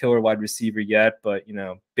maybe a killer wide receiver yet, but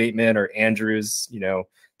Bateman or Andrews,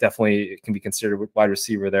 definitely can be considered a wide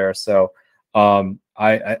receiver there. So,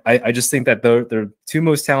 I just think that they're two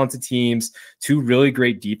most talented teams, two really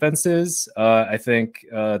great defenses. I think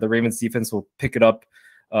the Ravens defense will pick it up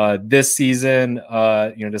this season.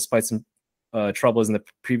 Despite some troubles in the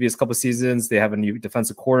previous couple of seasons, they have a new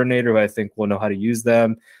defensive coordinator who I think will know how to use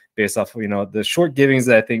them based off the short givings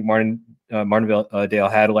that I think Martinville Dale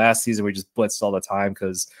had last season. We just blitzed all the time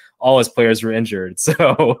because all his players were injured.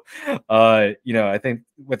 So, I think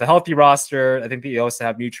with a healthy roster, I think they also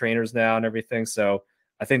have new trainers now and everything. So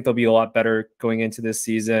I think they'll be a lot better going into this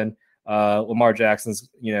season. Lamar Jackson's,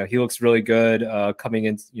 he looks really good coming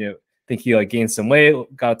in. I think he gained some weight,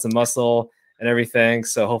 got some muscle and everything.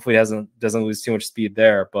 So hopefully he doesn't lose too much speed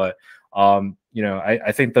there. But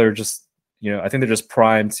I think they're just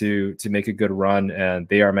primed to make a good run, and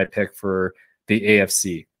they are my pick for the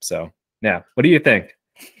AFC. So yeah, what do you think?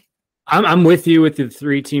 I'm with you with the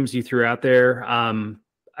three teams you threw out there.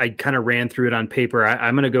 I kind of ran through it on paper.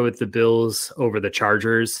 I'm going to go with the Bills over the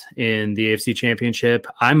Chargers in the AFC Championship.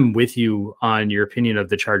 I'm with you on your opinion of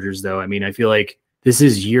the Chargers, though. I mean, I feel like this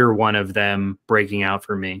is year one of them breaking out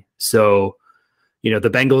for me. So, the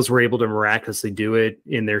Bengals were able to miraculously do it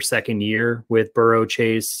in their second year with Burrow,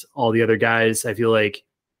 Chase, all the other guys. I feel like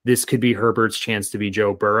this could be Herbert's chance to be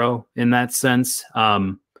Joe Burrow in that sense.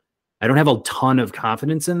 I don't have a ton of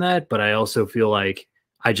confidence in that, but I also feel like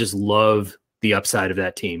I just love the upside of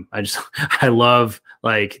that team. I love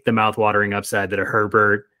the mouth-watering upside that a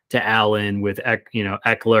Herbert to Allen with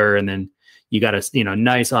Eckler, and then you got a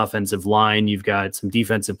nice offensive line. You've got some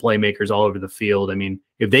defensive playmakers all over the field. I mean,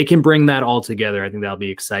 if they can bring that all together, I think that'll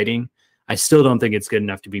be exciting. I still don't think it's good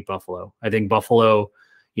enough to beat Buffalo. I think Buffalo,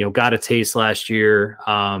 got a taste last year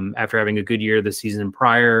after having a good year the season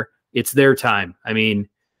prior. It's their time. I mean,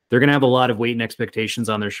 they're going to have a lot of weight and expectations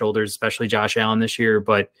on their shoulders, especially Josh Allen this year,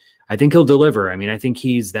 but I think he'll deliver. I mean, I think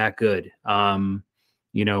he's that good.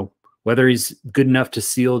 Whether he's good enough to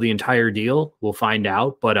seal the entire deal, we'll find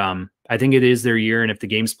out. But I think it is their year. And if the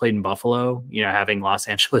game's played in Buffalo, having Los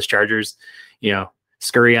Angeles Chargers,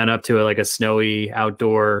 scurry on up to a snowy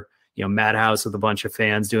outdoor, madhouse with a bunch of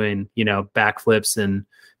fans doing, backflips and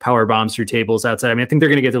power bombs through tables outside. I mean, I think they're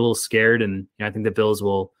going to get a little scared, and I think the Bills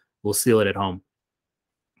will seal it at home.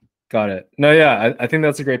 Got it. No, yeah, I think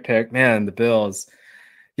that's a great pick, man. The Bills.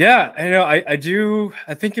 Yeah, I know. I do.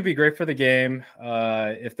 I think it'd be great for the game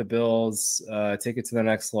if the Bills take it to the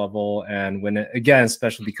next level and win it again,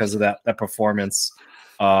 especially because of that performance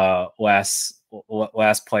last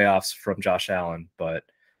playoffs from Josh Allen. But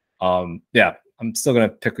yeah, I'm still gonna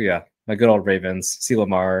pick my good old Ravens. See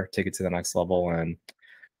Lamar take it to the next level and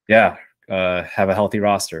yeah, have a healthy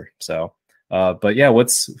roster. So, but yeah,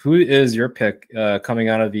 who is your pick coming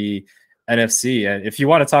out of the NFC? And if you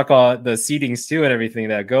want to talk the seedings too and everything,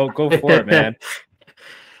 go for it, man.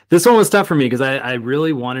 This one was tough for me because I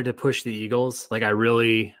really wanted to push the Eagles. Like I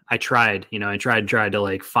tried to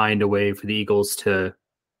like find a way for the Eagles to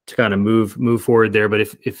kind of move forward there. But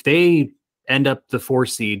if they end up the 4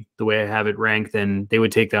 seed the way I have it ranked, then they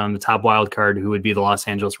would take down the top wild card, who would be the Los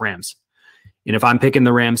Angeles Rams. And if I'm picking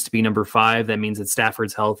the Rams to be number 5, that means that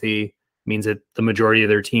Stafford's healthy, means that the majority of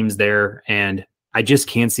their team's there, and I just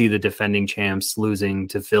can't see the defending champs losing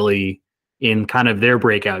to Philly in kind of their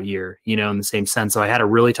breakout year, in the same sense. So I had a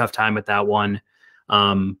really tough time with that one.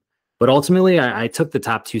 But ultimately, I took the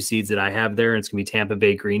top 2 seeds that I have there, and it's going to be Tampa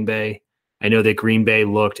Bay, Green Bay. I know that Green Bay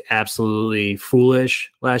looked absolutely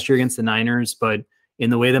foolish last year against the Niners, but in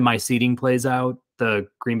the way that my seeding plays out, the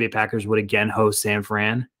Green Bay Packers would again host San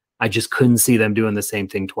Fran. I just couldn't see them doing the same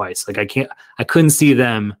thing twice. Like I couldn't see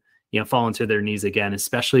them falling to their knees again,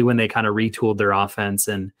 especially when they kind of retooled their offense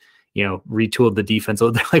and, retooled the defense. So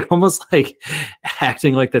they're like almost like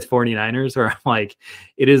acting like the 49ers, where I'm like,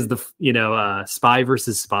 it is the, spy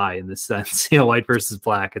versus spy in this sense, white versus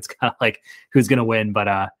black. It's kind of like who's going to win.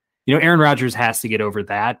 But, Aaron Rodgers has to get over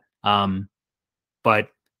that. But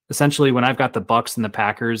essentially when I've got the Bucs and the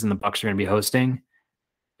Packers and the Bucs are going to be hosting,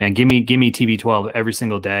 and give me TB12 every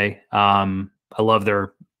single day. I love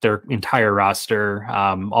their entire roster,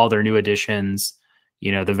 all their new additions,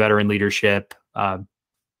 the veteran leadership,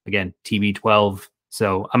 again, TB12.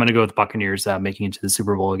 So I'm going to go with the Buccaneers making it to the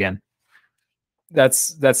Super Bowl again.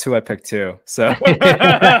 That's who I picked too. So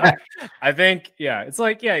I think, it's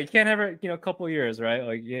like, you can't have it, a couple of years, right?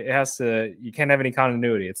 Like you can't have any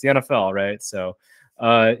continuity. It's the NFL, right? So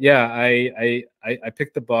I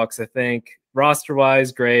picked the Bucs. I think roster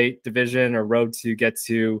wise, great division or road to get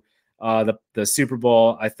to the Super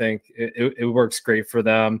Bowl. I think it works great for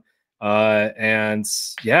them. And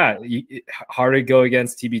hard to go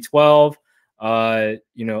against TB12.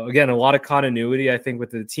 Again, a lot of continuity, I think,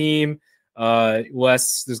 with the team.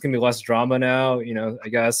 There's gonna be less drama now, I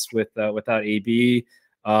guess without AB.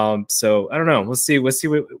 So I don't know. We'll see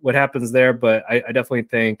what happens there. But I definitely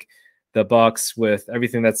think the Bucs, with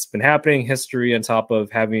everything that's been happening, history on top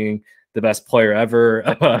of having the best player ever,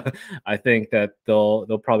 I think that they'll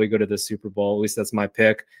probably go to the Super Bowl. At least that's my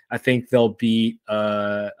pick. I think they'll beat.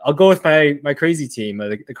 I'll go with my crazy team,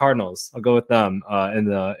 the Cardinals. I'll go with them in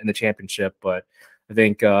the championship. But I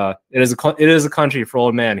think it is a country for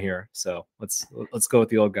old man here. So let's go with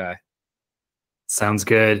the old guy. Sounds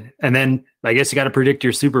good. And then I guess you got to predict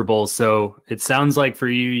your Super Bowl. So it sounds like for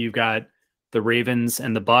you've got the Ravens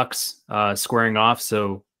and the Bucs squaring off.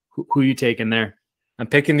 So who are you taking there? I'm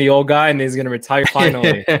picking the old guy, and he's gonna retire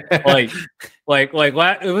finally. like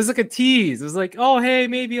it was like a tease. It was like, oh hey,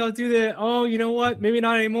 maybe I'll do that. Oh, you know what? Maybe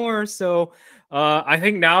not anymore. So I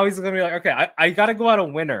think now he's gonna be like, okay, I gotta go out a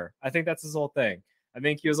winner. I think that's his whole thing. I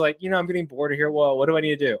think he was like, I'm getting bored of here. Well, what do I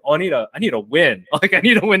need to do? Oh, I need a win. Like I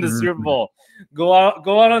need to win the Super Bowl. Go out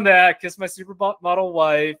on that. Kiss my supermodel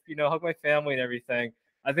wife. Hug my family and everything.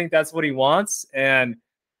 I think that's what he wants, and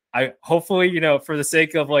I hopefully, for the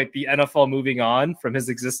sake of like the NFL moving on from his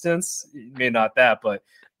existence, maybe not that, but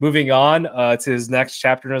moving on to his next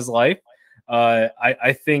chapter in his life,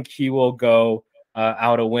 I think he will go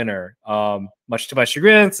out a winner, much to my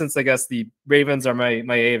chagrin, since I guess the Ravens are my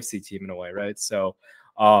AFC team in a way, right? So,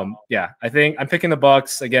 I think I'm picking the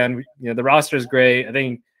Bucs again. The roster is great. I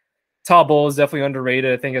think Todd Bowles is definitely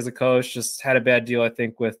underrated. I think as a coach, just had a bad deal, I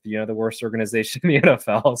think, with the worst organization in the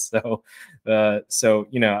NFL. So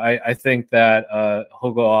I think that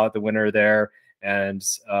he'll go out the winner there, and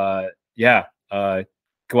go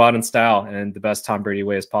out in style and the best Tom Brady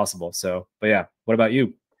way as possible. So, but yeah, what about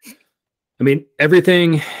you? I mean,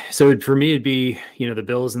 everything. So for me, it'd be the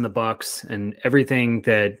Bills and the Bucs, and everything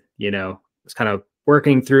that was kind of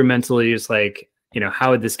working through mentally, is like,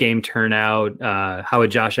 how would this game turn out? How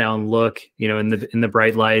would Josh Allen look, in the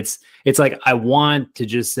bright lights? It's like, I want to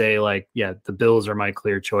just say like, yeah, the Bills are my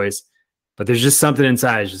clear choice, but there's just something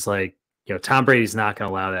inside. It's just like, Tom Brady's not going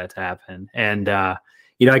to allow that to happen. And, I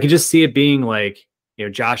can just see it being like,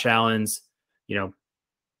 Josh Allen's,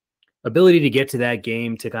 ability to get to that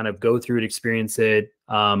game, to kind of go through it, experience it.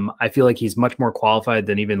 I feel like he's much more qualified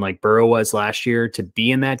than even like Burrow was last year to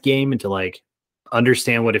be in that game and to like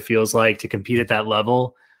understand what it feels like to compete at that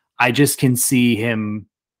level. I just can see him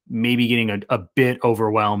maybe getting a bit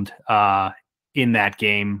overwhelmed in that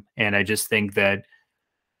game. And I just think that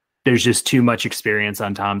there's just too much experience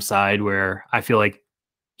on Tom's side where I feel like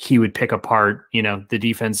he would pick apart, the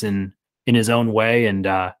defense in his own way. And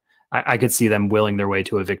I could see them willing their way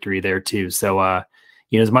to a victory there too. So,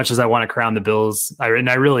 as much as I want to crown the Bills, I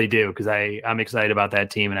really do, because I'm excited about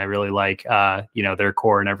that team and I really like, their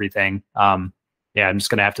core and everything. I'm just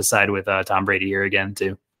going to have to side with Tom Brady here again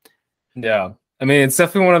too. Yeah. I mean, it's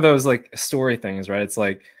definitely one of those like story things, right? It's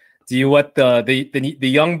like, do you let the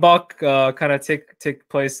young buck kind of take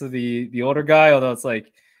place of the older guy? Although it's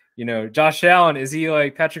like, Josh Allen, is he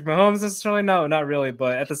like Patrick Mahomes necessarily? No, not really.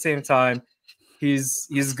 But at the same time, he's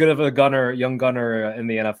good of a young gunner in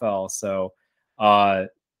the NFL. So,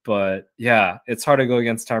 but yeah, it's hard to go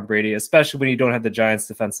against Tom Brady, especially when you don't have the Giants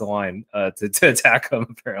defensive line to attack him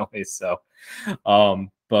apparently. So,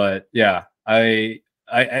 but yeah,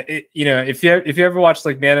 if you ever watch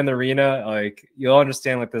like Man in the Arena, like you'll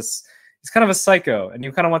understand like this. He's kind of a psycho, and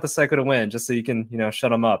you kind of want the psycho to win just so you can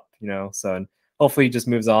shut him up. So and hopefully he just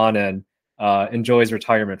moves on and enjoys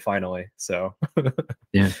retirement finally. So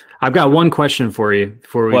yeah, I've got one question for you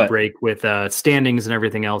before we break with standings and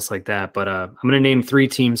everything else like that. But I'm going to name 3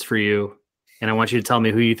 teams for you, and I want you to tell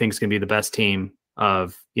me who you think is going to be the best team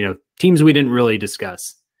of teams we didn't really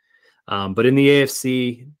discuss. But in the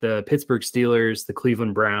AFC, the Pittsburgh Steelers, the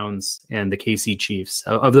Cleveland Browns, and the KC Chiefs.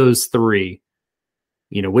 Of those 3,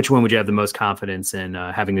 which one would you have the most confidence in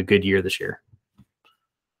having a good year this year?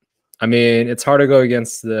 I mean, it's hard to go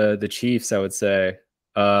against the Chiefs, I would say.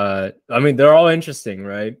 I mean, they're all interesting,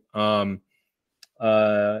 right? The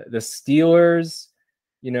Steelers,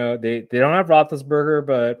 they don't have Roethlisberger,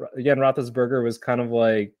 but again, Roethlisberger was kind of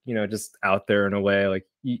like, just out there in a way. Like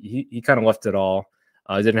he kind of left it all.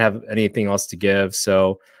 Didn't have anything else to give.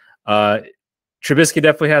 So Trubisky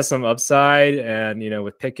definitely has some upside, and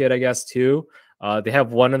with Pickett, I guess too. They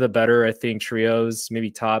have one of the better, I think, trios,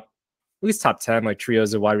 maybe at least top 10, like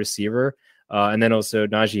trios of wide receiver. And then also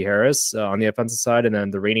Najee Harris on the offensive side, and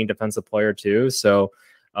then the reigning defensive player too. So,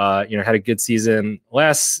 had a good season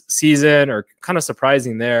last season, or kind of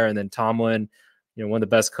surprising there. And then Tomlin, one of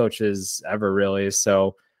the best coaches ever, really.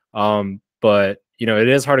 So, but it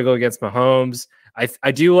is hard to go against Mahomes.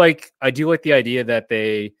 I do like the idea that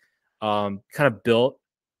they kind of built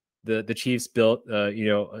the Chiefs built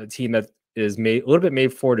a team that is a little bit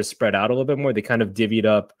made for to spread out a little bit more. They kind of divvied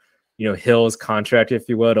up Hill's contract, if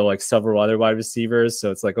you will, to like several other wide receivers.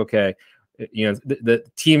 So it's like, okay, the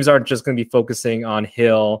teams aren't just going to be focusing on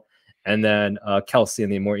Hill and then Kelsey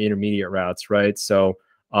and the more intermediate routes, right? So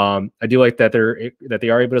I do like that they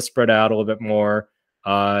are able to spread out a little bit more.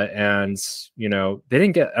 And they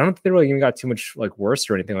didn't get, I don't think they really even got too much like worse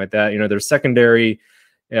or anything like that. Their secondary,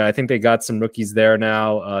 I think they got some rookies there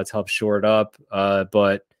now to help shore it up.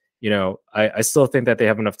 But I still think that they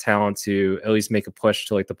have enough talent to at least make a push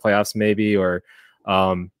to like the playoffs maybe, or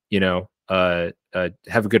have a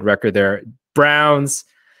good record there. Browns,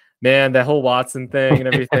 man, that whole Watson thing and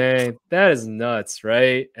everything, that is nuts,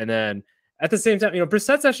 right? And then at the same time,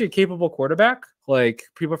 Brissett's actually a capable quarterback. Like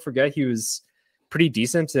people forget he was pretty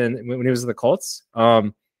decent when he was in the Colts.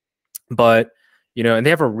 But and they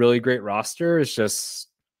have a really great roster. It's just,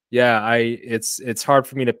 it's hard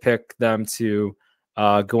for me to pick them to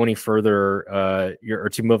go any further or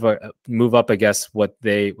to move up, I guess, what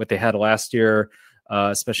they had last year,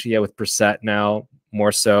 especially with Brissett now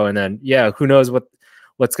more so. And then who knows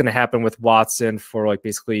what's going to happen with Watson for like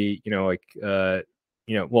basically at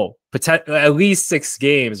least 6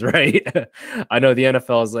 games, right? I know the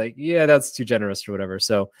NFL is like, that's too generous or whatever.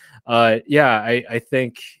 So, I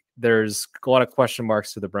think there's a lot of question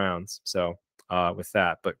marks for the Browns. So, with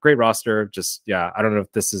that, but great roster. Just, I don't know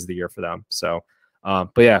if this is the year for them. So,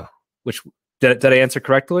 but which did I answer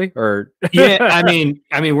correctly or? I mean,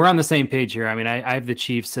 we're on the same page here. I mean, I have the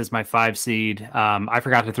Chiefs as my 5 seed. I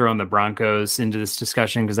forgot to throw in the Broncos into this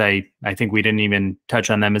discussion because I think we didn't even touch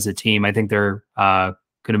on them as a team. I think they're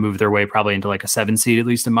going to move their way probably into like a 7 seed, at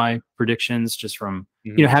least in my predictions, just from,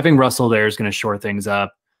 having Russell there is going to shore things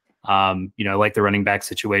up. I like the running back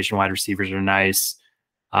situation. Wide receivers are nice.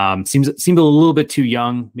 Seems a little bit too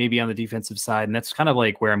young, maybe on the defensive side. And that's kind of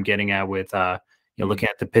like where I'm getting at with, looking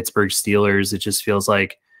at the Pittsburgh Steelers. It just feels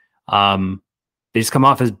like they just come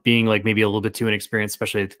off as being like maybe a little bit too inexperienced,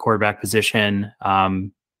 especially at the quarterback position.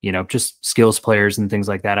 Just skills players and things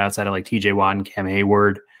like that outside of like TJ Watt and Cam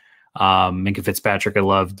Hayward. Minka Fitzpatrick I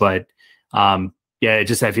love, but I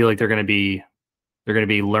feel like they're going to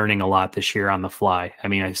be learning a lot this year on the fly. I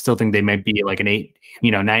mean, I still think they might be like an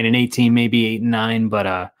 9-8 team, maybe 8-9,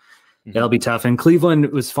 but That'll be tough. And Cleveland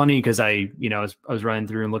was funny because I was running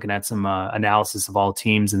through and looking at some analysis of all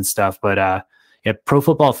teams and stuff. But yeah, Pro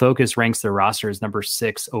Football Focus ranks their roster as number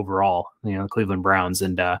 6 overall. The Cleveland Browns,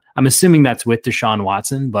 and I'm assuming that's with Deshaun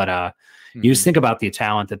Watson. But you just think about the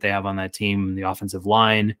talent that they have on that team, the offensive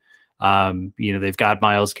line. They've got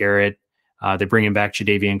Myles Garrett. They're bringing back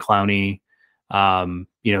Jadeveon Clowney.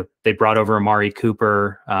 They brought over Amari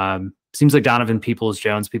Cooper. Seems like Donovan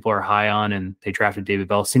Peoples-Jones people are high on, and they drafted David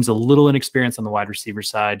Bell. Seems a little inexperienced on the wide receiver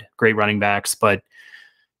side. Great running backs, but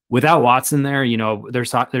without Watson there,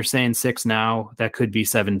 they're saying 6 now. That could be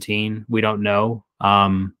 17. We don't know.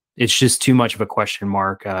 It's just too much of a question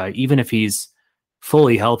mark. Even if he's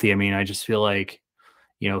fully healthy, I mean, I just feel like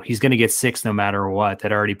he's going to get 6 no matter what.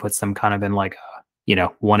 That already puts them kind of in like a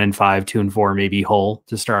 1-5, 2-4 maybe hole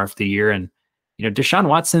to start off the year. And Deshaun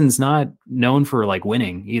Watson's not known for like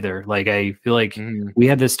winning either. Like I feel like we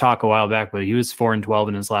had this talk a while back, but he was 4-12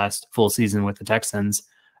 in his last full season with the Texans.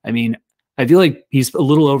 I mean, I feel like he's a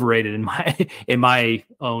little overrated in my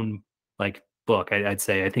own like book. I'd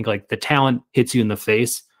say I think like the talent hits you in the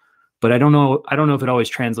face, but I don't know if it always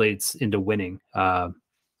translates into winning.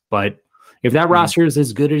 But if that roster is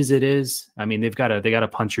as good as it is, I mean, they got a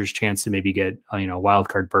puncher's chance to maybe get a wild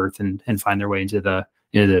card berth and find their way into the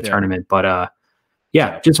tournament. But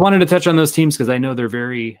yeah, just wanted to touch on those teams because I know they're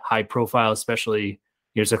very high profile, especially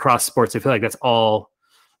it's across sports. I feel like that's all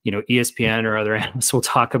ESPN or other analysts will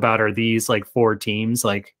talk about are these like 4 teams,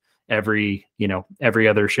 like every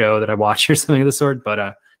other show that I watch or something of the sort.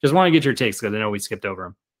 But just want to get your takes because I know we skipped over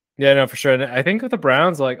them. Yeah, no, for sure. And I think with the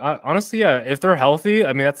Browns, like honestly, yeah, if they're healthy,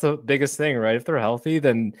 I mean that's the biggest thing, right? If they're healthy,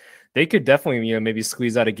 then they could definitely, maybe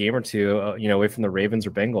squeeze out a game or two, away from the Ravens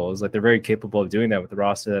or Bengals. Like they're very capable of doing that with the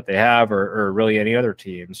roster that they have, or really any other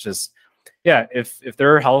teams. Just, yeah, if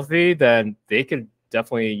they're healthy, then they could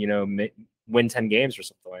definitely, win 10 games or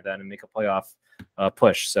something like that and make a playoff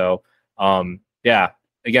push. So, yeah,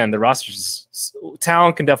 again, the roster's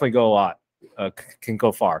talent can definitely go a lot, can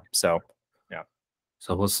go far. So, yeah.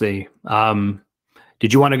 So we'll see.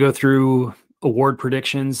 Did you want to go through award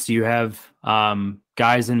predictions? Do you have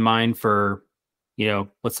guys in mind for,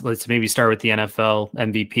 let's maybe start with the NFL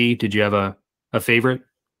MVP. Did you have a favorite?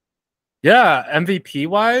 Yeah, MVP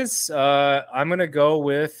wise, I'm gonna go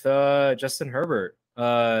with Justin Herbert,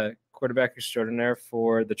 quarterback extraordinaire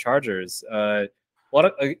for the Chargers. I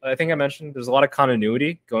think I mentioned there's a lot of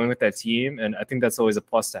continuity going with that team, and I think that's always a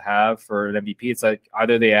plus to have for an MVP. It's like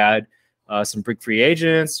either they add some big free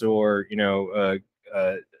agents, or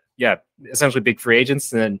essentially big free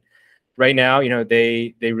agents, and then right now,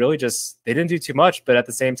 they really they didn't do too much, but at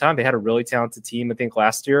the same time, they had a really talented team, I think,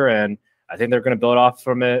 last year, and I think they're going to build off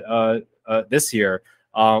from it this year.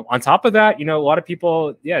 On top of that, a lot of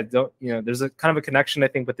people, there's a kind of a connection, I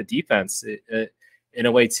think, with the defense in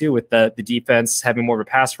a way too, with the defense having more of a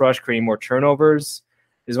pass rush, creating more turnovers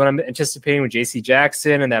is what I'm anticipating with JC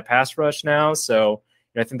Jackson and that pass rush now. So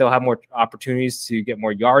I think they'll have more opportunities to get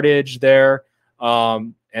more yardage there.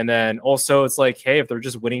 And then also it's like, hey, if they're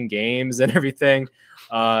just winning games and everything,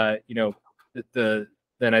 then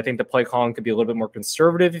I think the play calling could be a little bit more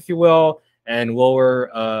conservative, if you will, and lower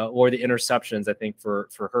the interceptions, I think, for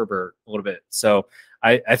Herbert a little bit. So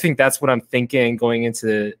I think that's what I'm thinking going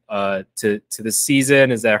into to the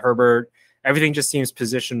season, is that Herbert, everything just seems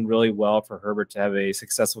positioned really well for Herbert to have a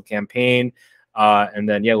successful campaign. And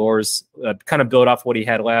then, lowers kind of build off what he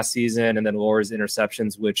had last season, and then lowers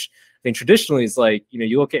interceptions, which I think traditionally is like,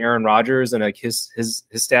 you look at Aaron Rodgers and like his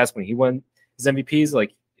stats when he won his MVPs,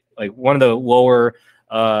 like one of the lower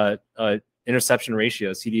interception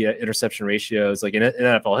ratios, CD interception ratios, like in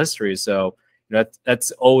NFL history. So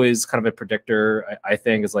that's always kind of a predictor, I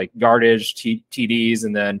think, is like yardage, TDs,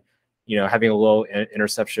 and then having a low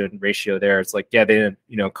interception ratio there. It's like, they didn't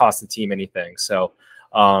cost the team anything. So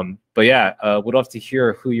but yeah, would love to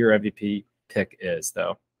hear who your MVP pick is,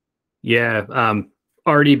 though. Yeah,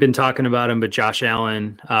 already been talking about him, but Josh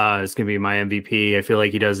Allen is going to be my MVP. I feel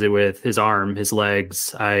like he does it with his arm, his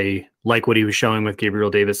legs. I like what he was showing with Gabriel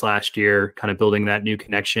Davis last year, kind of building that new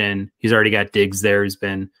connection. He's already got Diggs there, who's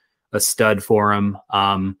been a stud for him.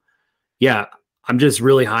 Yeah, I'm just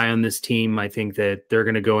really high on this team. I think that they're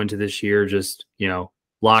going to go into this year just,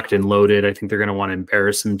 locked and loaded. I think they're going to want to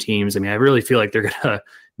embarrass some teams. I mean, I really feel like they're going to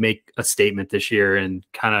make a statement this year and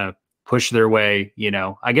kind of push their way,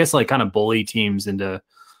 I guess like kind of bully teams into,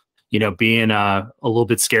 being a little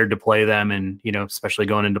bit scared to play them. And, especially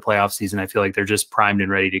going into playoff season, I feel like they're just primed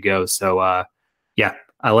and ready to go. So, yeah,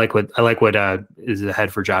 I like what is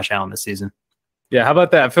ahead for Josh Allen this season. Yeah, how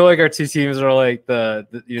about that? I feel like our two teams are like the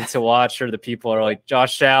to watch, or the people are like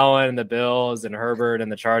Josh Allen and the Bills and Herbert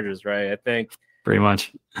and the Chargers, right? I think pretty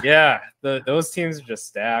much. Yeah, those teams are just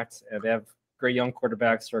stacked, and they have great young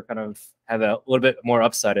quarterbacks who are kind of have a little bit more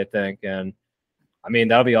upside, I think. And I mean,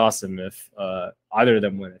 that'll be awesome if either of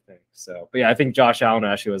them win, I think. So, but yeah, I think Josh Allen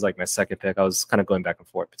actually was like my second pick. I was kind of going back and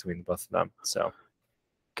forth between both of them. So,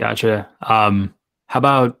 gotcha. How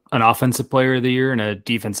about an offensive player of the year and a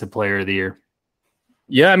defensive player of the year?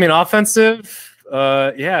 Yeah, I mean, offensive.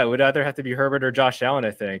 Yeah, it would either have to be Herbert or Josh Allen,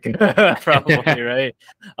 I think. Probably, right?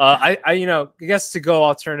 I guess to go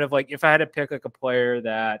alternative, like if I had to pick like a player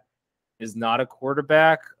that is not a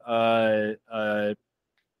quarterback,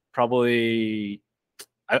 probably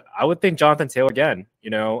I would think Jonathan Taylor again.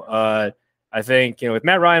 I think with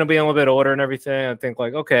Matt Ryan being a little bit older and everything, I think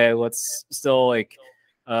like okay, let's still like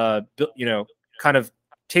kind of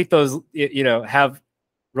take those have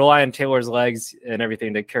rely on Taylor's legs and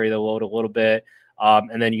everything to carry the load a little bit.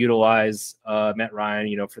 And then utilize Matt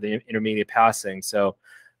Ryan, for the intermediate passing. So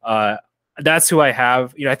that's who I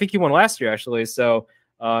have. I think he won last year actually. So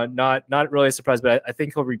not really surprised, but I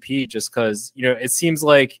think he'll repeat just because it seems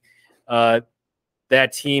like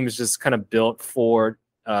that team is just kind of built for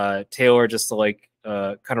Taylor just to like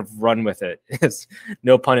kind of run with it.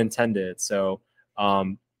 No pun intended. So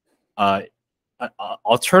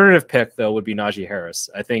alternative pick though would be Najee Harris.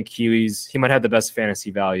 I think he might have the best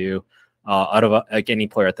fantasy value out of like any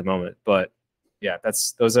player at the moment. But yeah,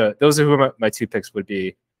 those are who my two picks would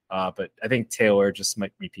be. But I think Taylor just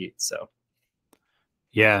might repeat. So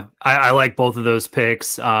yeah, I like both of those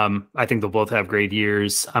picks. I think they'll both have great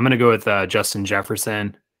years. I'm going to go with Justin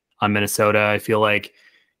Jefferson on Minnesota. I feel like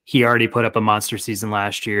he already put up a monster season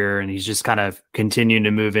last year, and he's just kind of continuing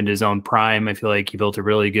to move into his own prime. I feel like he built a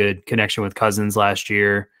really good connection with Cousins last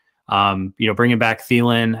year. Bringing back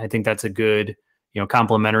Thielen, I think that's a good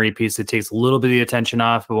complementary piece that takes a little bit of the attention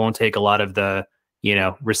off, but won't take a lot of the,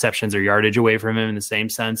 receptions or yardage away from him in the same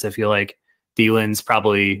sense. I feel like Thielen's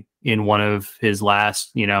probably in one of his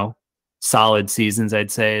last, solid seasons,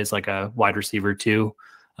 I'd say, as like a wide receiver too,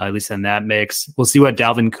 at least in that mix. We'll see what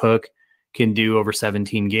Dalvin Cook can do over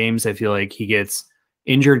 17 games. I feel like he gets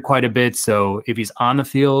injured quite a bit. So if he's on the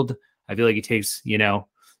field, I feel like he takes,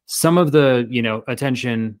 some of the,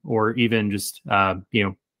 attention or even just,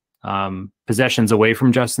 possessions away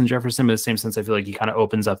from Justin Jefferson. But in the same sense, I feel like he kind of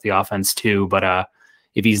opens up the offense too. But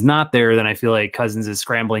if he's not there, then I feel like Cousins is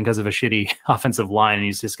scrambling because of a shitty offensive line, and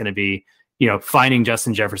he's just going to be, finding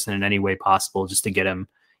Justin Jefferson in any way possible just to get him,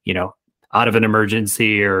 out of an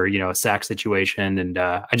emergency or, a sack situation. And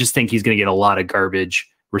I just think he's going to get a lot of garbage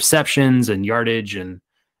receptions and yardage. And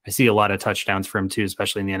I see a lot of touchdowns for him too,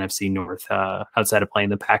 especially in the NFC North, outside of playing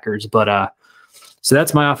the Packers. But so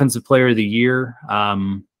that's my offensive player of the year.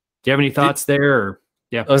 Do you have any thoughts there? Or,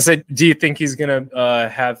 yeah. I was say, do you think he's going to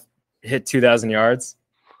have hit 2,000 yards?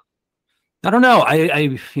 I don't know.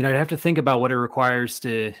 I'd have to think about what it requires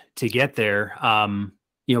to get there.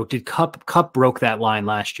 Did Cup broke that line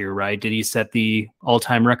last year, right? Did he set the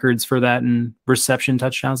all-time records for that in reception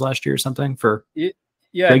touchdowns last year or something for?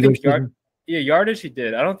 Yeah, I think yardage he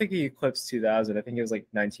did. I don't think he eclipsed 2,000. I think it was like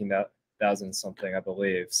 19,000 something, I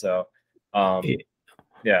believe. So,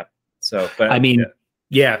 yeah. So, but I mean,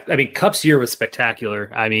 Cup's year was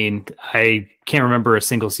spectacular. I mean, I can't remember a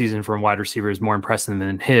single season from wide receivers more impressive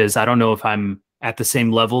than his. I don't know if I'm at the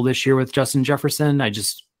same level this year with Justin Jefferson. I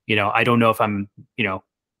just, I don't know if I'm,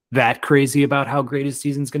 that crazy about how great his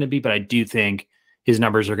season's going to be, but I do think his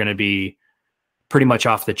numbers are going to be pretty much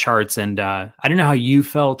off the charts. And I don't know how you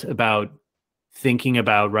felt about thinking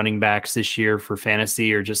about running backs this year for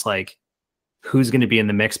fantasy, or just like who's going to be in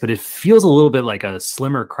the mix, but it feels a little bit like a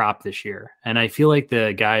slimmer crop this year. And I feel like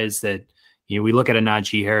the guys that, we look at a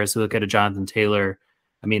Najee Harris, we look at a Jonathan Taylor.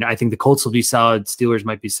 I mean, I think the Colts will be solid. Steelers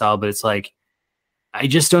might be solid, but it's like, I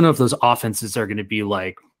just don't know if those offenses are going to be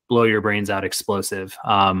like blow your brains out explosive.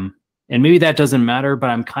 And maybe that doesn't matter, but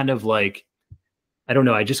I'm kind of like, I don't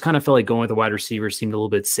know. I just kind of feel like going with a wide receiver seemed a little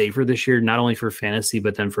bit safer this year, not only for fantasy,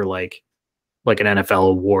 but then for like an NFL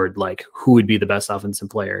award, like who would be the best offensive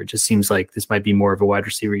player. It just seems like this might be more of a wide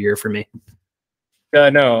receiver year for me.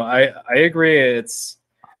 No, I agree. I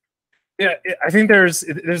think there's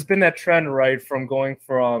been that trend, right, from going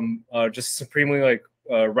from just supremely like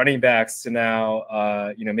running backs to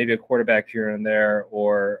now, maybe a quarterback here and there,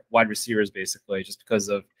 or wide receivers, basically, just because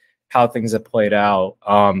of how things have played out.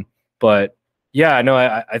 But yeah, no,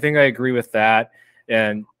 I think I agree with that.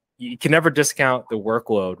 And you can never discount the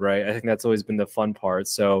workload, right? I think that's always been the fun part.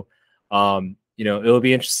 So, it'll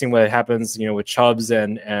be interesting what happens, with Chubbs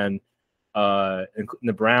and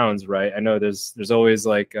the Browns, right? I know there's always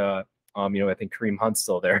like, I think Kareem Hunt's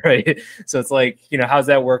still there, right? So it's like, how's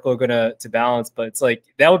that workload going to balance? But it's like,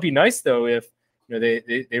 that would be nice though, if,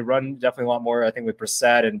 they run definitely a lot more, I think, with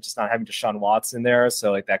Brissett and just not having Deshaun Watson there.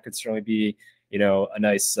 So like that could certainly be, a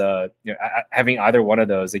nice, having either one of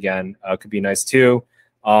those again could be nice too.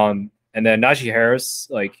 And then Najee Harris,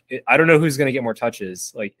 I don't know who's going to get more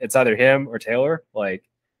touches. Like it's either him or Taylor. Like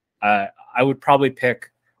I would probably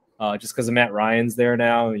pick just because of Matt Ryan's there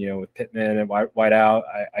now, with Pittman and White out.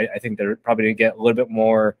 I think they're probably going to get a little bit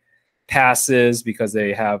more passes because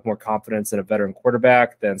they have more confidence in a veteran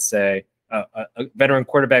quarterback than say a veteran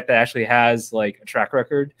quarterback that actually has like a track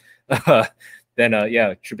record than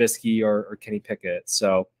Trubisky or Kenny Pickett.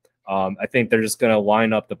 So I think they're just going to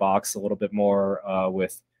line up the box a little bit more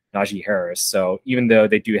with Najee Harris. So even though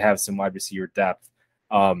they do have some wide receiver depth,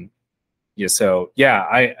 I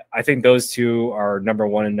think those two are number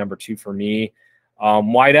one and number two for me.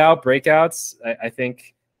 Wideout breakouts, I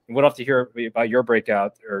think we'll have to hear about your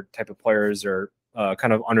breakout or type of players or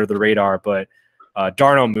kind of under the radar, but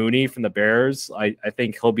Darnell Mooney from the Bears, I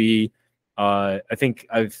think he'll be, I think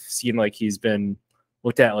I've seen like he's been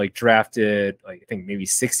looked at like drafted, like I think maybe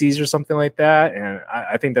 60s or something like that. And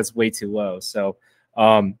I think that's way too low. So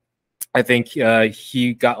I think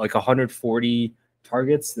he got like 140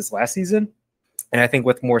 targets this last season. And I think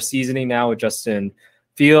with more seasoning now with Justin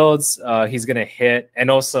Fields, he's going to hit. And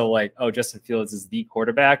also Justin Fields is the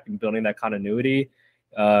quarterback and building that continuity.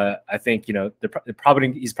 I think, he's probably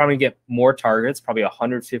going to get more targets, probably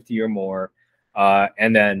 150 or more.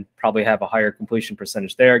 And then probably have a higher completion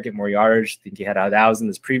percentage there, get more yardage. I think he had 1,000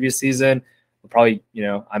 this previous season. Probably,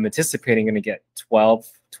 I'm anticipating going to get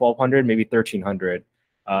 1,200, maybe 1,300,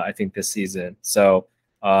 I think this season. So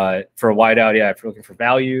for a wideout, if you're looking for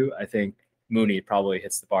value, I think Mooney probably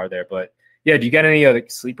hits the bar there. But yeah, do you get any other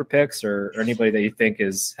sleeper picks or anybody that you think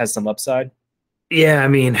has some upside? Yeah, I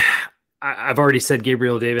mean, I've already said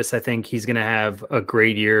Gabriel Davis. I think he's going to have a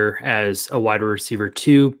great year as a wide receiver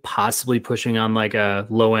 2, possibly pushing on like a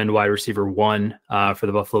low end wide receiver 1 for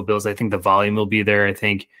the Buffalo Bills. I think the volume will be there. I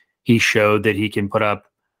think he showed that he can put up,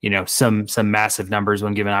 some massive numbers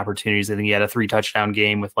when given opportunities. I think he had a 3 touchdown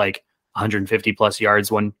game with like 150 plus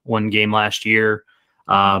yards one game last year.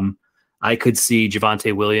 I could see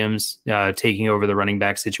Javonte Williams taking over the running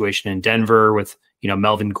back situation in Denver with,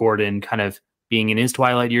 Melvin Gordon kind of being in his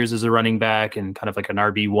twilight years as a running back and kind of like an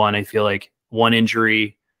RB1. I feel like one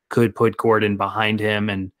injury could put Gordon behind him.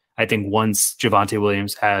 And I think once Javonte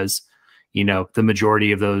Williams has, the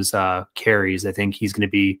majority of those carries, I think he's going to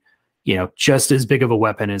be, just as big of a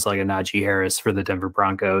weapon as like a Najee Harris for the Denver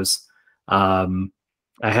Broncos. I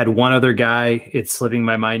had one other guy. It's slipping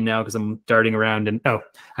my mind now because I'm darting around. And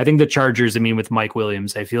I think the Chargers, with Mike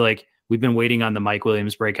Williams, I feel like we've been waiting on the Mike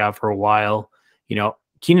Williams breakout for a while.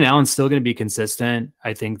 Keenan Allen's still going to be consistent.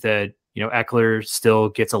 I think that, Eckler still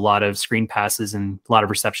gets a lot of screen passes and a lot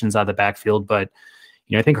of receptions out of the backfield. But,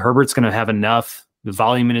 I think Herbert's going to have enough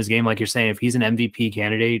volume in his game. Like you're saying, if he's an MVP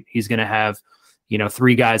candidate, he's going to have,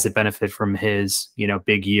 3 guys that benefit from his,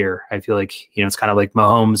 big year. I feel like, it's kind of like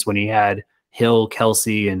Mahomes when he had Hill,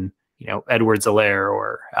 Kelsey, and Edwards-Helaire,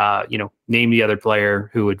 or name the other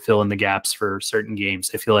player who would fill in the gaps for certain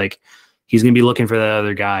games. I feel like he's going to be looking for that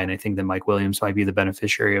other guy, and I think that Mike Williams might be the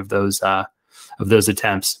beneficiary of those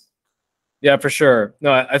attempts. Yeah, for sure.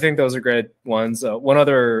 No, I think those are great ones. One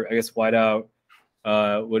other, I guess, wideout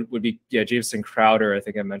would be Jameson Crowder. I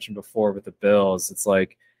think I mentioned before with the Bills. It's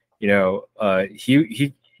like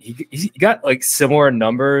he got like similar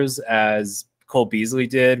numbers as Cole Beasley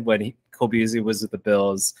did when Cole Beasley was with the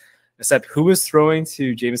Bills, except who was throwing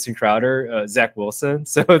to Jameson Crowder? Zach Wilson.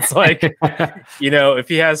 So it's like, if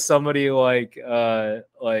he has somebody like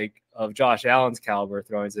of Josh Allen's caliber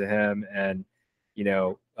throwing to him and,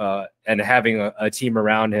 and having a team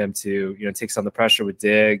around him to, take some of the pressure with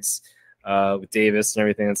Diggs, with Davis and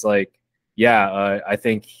everything. It's like, I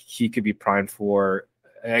think he could be primed for,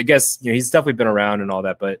 I guess, he's definitely been around and all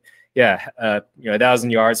that, but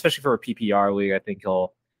 1,000 yards, especially for a PPR league, I think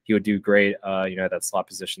he would do great, at that slot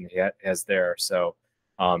position that he has there. So,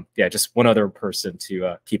 just one other person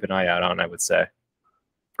to keep an eye out on, I would say.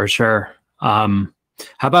 For sure. How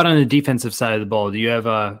about on the defensive side of the ball? Do you have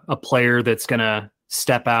a player that's going to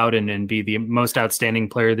step out and be the most outstanding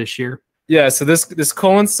player this year? Yeah. So this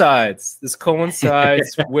coincides.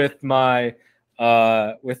 with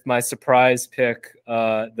my surprise pick,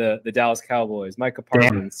 the Dallas Cowboys, Micah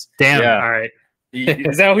Parsons. Damn. Yeah. All right.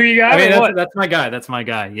 Is that who you got? That's my guy. That's my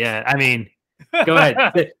guy. Yeah. Go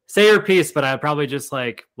ahead. Say your piece, but I probably just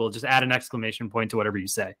we'll just add an exclamation point to whatever you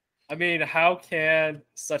say. How can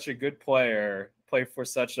such a good player play for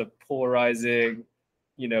such a polarizing,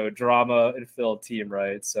 drama-filled team,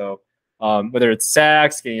 right? So whether it's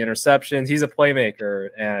sacks, getting interceptions, he's a playmaker,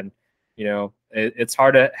 and it's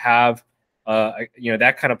hard to have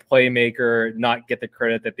that kind of playmaker not get the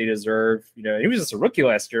credit that they deserve. He was just a rookie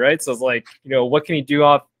last year, right? So it's like, what can he do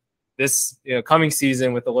off this coming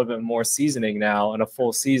season with a little bit more seasoning now and a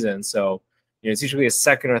full season? So, it's usually a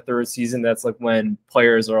second or third season. That's like when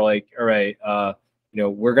players are like, all right,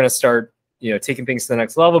 we're going to start, taking things to the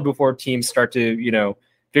next level before teams start to,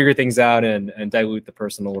 figure things out and dilute the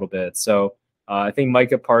person a little bit. So I think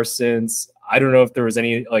Micah Parsons, I don't know if there was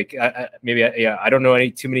any, like, I don't know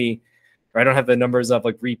too many, or I don't have the numbers of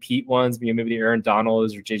like repeat ones. Maybe the Aaron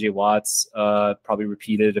Donalds or JJ Watts probably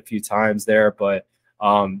repeated a few times there, but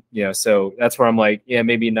so that's where I'm like, yeah,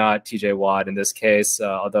 maybe not TJ Watt in this case,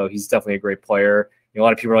 although he's definitely a great player. A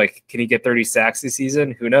lot of people are like, can he get 30 sacks this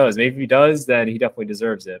season? Who knows? Maybe if he does, then he definitely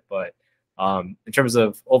deserves it. But in terms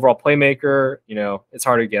of overall playmaker, it's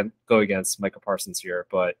hard to go against Micah Parsons here.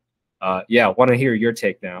 But want to hear your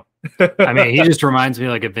take now. I mean, he just reminds me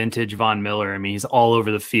like a vintage Von Miller. I mean, he's all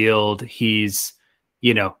over the field. He's,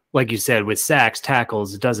 like you said, with sacks,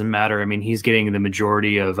 tackles, it doesn't matter. I mean, he's getting the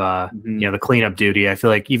majority of, the cleanup duty. I feel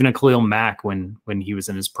like even a Khalil Mack when he was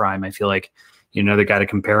in his prime, I feel like, another guy to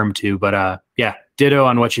compare him to. But ditto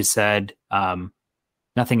on what you said.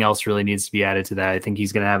 Nothing else really needs to be added to that. I think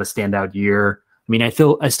he's going to have a standout year. I mean, I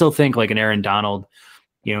still think like an Aaron Donald,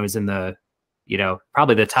 is in the,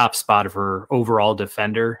 probably the top spot for overall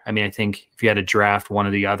defender. I mean, I think if you had to draft one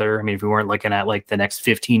or the other, I mean, if we weren't looking at like the next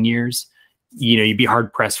 15 years, you'd be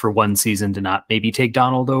hard pressed for one season to not maybe take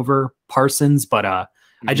Donald over Parsons. But I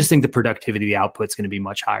just think the productivity, the output's going to be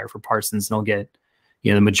much higher for Parsons, and he'll get,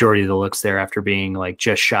 the majority of the looks there after being like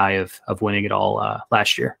just shy of winning it all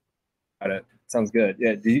last year. Got it. Sounds good.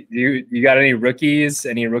 Yeah. Do you got any rookies,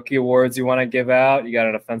 any rookie awards you want to give out? You got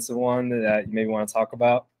an offensive one that you maybe want to talk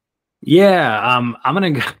about? Yeah, I'm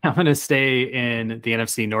gonna stay in the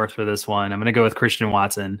NFC North for this one. I'm gonna go with Christian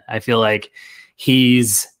Watson. I feel like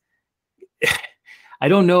I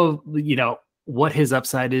don't know, what his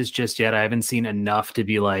upside is just yet. I haven't seen enough to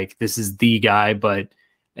be like, this is the guy. But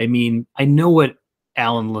I mean, I know what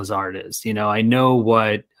Alan Lazard is. I know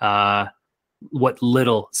what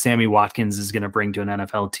little Sammy Watkins is going to bring to an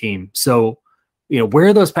NFL team. So, where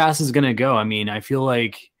are those passes going to go? I mean, I feel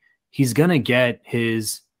like he's going to get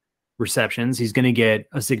his receptions. He's going to get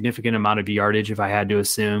a significant amount of yardage, if I had to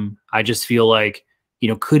assume. I just feel like,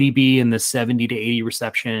 could he be in the 70 to 80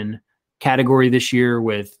 reception category this year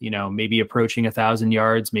with, maybe approaching 1,000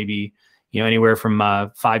 yards, maybe, anywhere from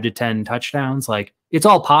 5 to 10 touchdowns? Like, it's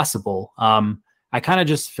all possible. I kind of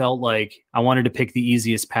just felt like I wanted to pick the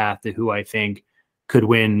easiest path to who I think could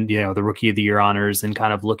win, the Rookie of the Year honors, and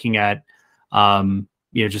kind of looking at,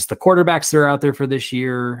 just the quarterbacks that are out there for this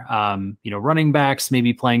year, running backs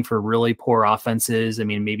maybe playing for really poor offenses. I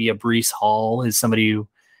mean, maybe a Breece Hall is somebody who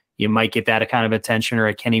you might get that kind of attention, or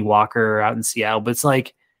a Kenny Walker out in Seattle. But it's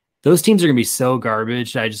like those teams are going to be so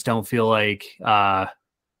garbage. I just don't feel like the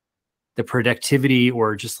productivity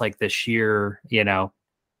or just like the sheer,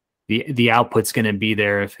 the output's going to be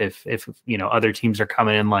there if other teams are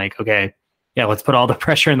coming in like, okay, yeah, let's put all the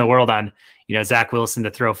pressure in the world on, Zach Wilson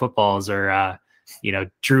to throw footballs, or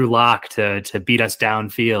Drew Lock to beat us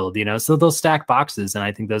downfield, so they'll stack boxes, and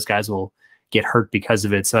I think those guys will get hurt because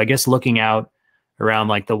of it. So I guess looking out around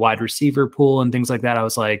like the wide receiver pool and things like that, I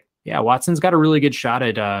was like, yeah, Watson's got a really good shot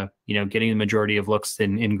at, getting the majority of looks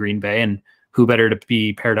in Green Bay, and who better to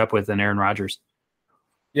be paired up with than Aaron Rodgers?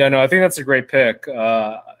 Yeah, no, I think that's a great pick.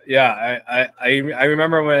 I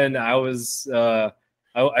remember when I was, I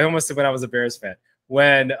almost said when I was a Bears fan,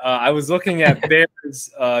 when I was looking at Bears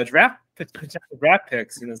potential draft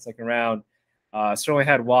picks in the second round. Certainly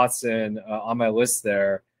had Watson on my list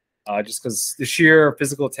there, just because the sheer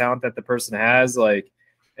physical talent that the person has, like,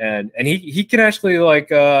 and he can actually, like,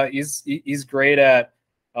 he's great at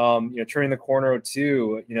turning the corner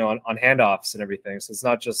too, on handoffs and everything. So it's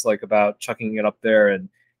not just like about chucking it up there and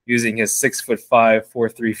using his 6'5",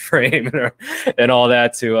 4'3" frame and all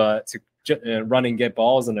that to run and get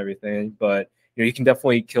balls and everything. But he can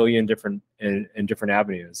definitely kill you in different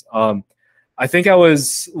avenues. I think I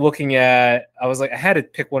was looking at, I had to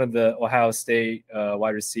pick one of the Ohio State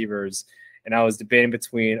wide receivers, and I was debating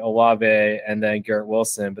between Olave and then Garrett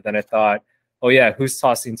Wilson. But then I thought, oh yeah, who's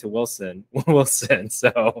tossing to Wilson? Wilson.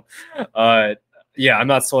 So I'm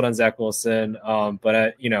not sold on Zach Wilson,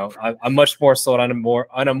 but I'm much more sold on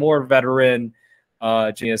a more veteran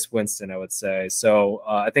Jameis Winston, I would say. So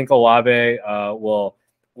I think Olave will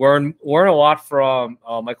learn a lot from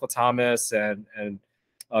Michael Thomas and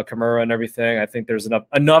Kamara and everything. I think there's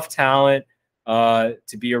enough talent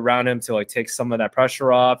to be around him to like take some of that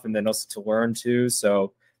pressure off, and then also to learn too.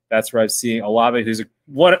 So that's where I've seen Olave, who's I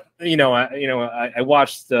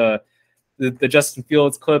watched the the Justin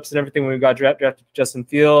Fields clips and everything when we got drafted Justin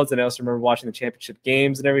Fields, and I also remember watching the championship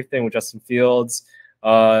games and everything with Justin Fields,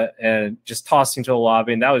 and just tossing to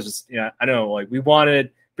Olave, and that was just, I know, like,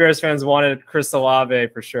 Bears fans wanted Chris Olave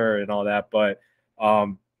for sure and all that, but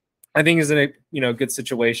I think he's in a good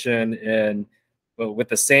situation, and with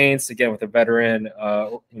the Saints, again, with a veteran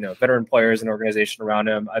veteran players and organization around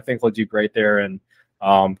him, I think he'll do great there and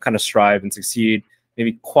kind of strive and succeed.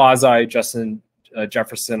 Maybe quasi Justin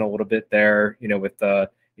Jefferson a little bit there, with a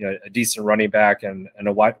decent running back and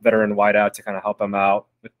a veteran wideout to kind of help him out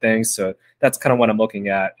with things. So that's kind of what I'm looking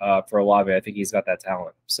at for Olave. I think he's got that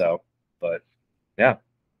talent. So, but yeah,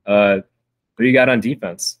 what do you got on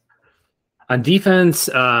defense? On defense,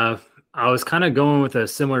 I was kind of going with a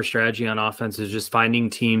similar strategy on offense, is just finding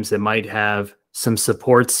teams that might have some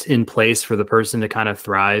supports in place for the person to kind of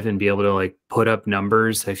thrive and be able to like put up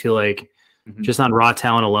numbers. I feel like just on raw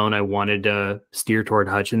talent alone, I wanted to steer toward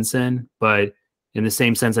Hutchinson, but in the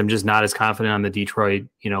same sense, I'm just not as confident on the Detroit,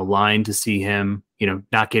 line to see him,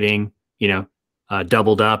 not getting,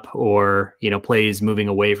 doubled up or, plays moving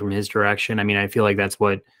away from his direction. I mean, I feel like that's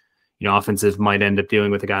what, offensive might end up doing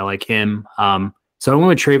with a guy like him. So I went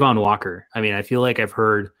with Trayvon Walker. I mean, I feel like I've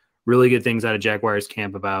heard really good things out of Jaguars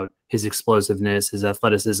camp about his explosiveness, his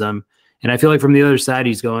athleticism. And I feel like from the other side,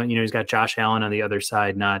 he's going, he's got Josh Allen on the other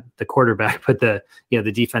side, not the quarterback, but the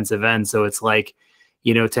defensive end. So it's like,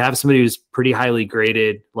 to have somebody who's pretty highly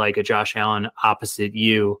graded, like a Josh Allen opposite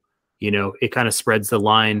you, it kind of spreads the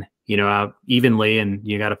line, out evenly, and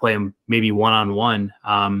you got to play him maybe one-on-one.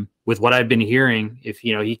 With what I've been hearing, if,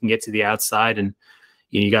 he can get to the outside, and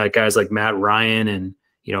you got guys like Matt Ryan and,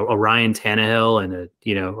 a Ryan Tannehill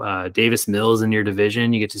and, Davis Mills in your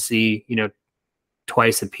division, you get to see,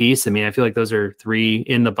 twice a piece. I mean, I feel like those are three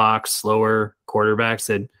in the box, slower quarterbacks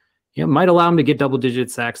that, might allow him to get double-digit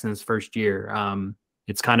sacks in his first year.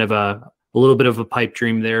 It's kind of a little bit of a pipe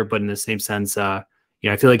dream there, but in the same sense, I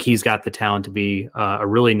feel like he's got the talent to be a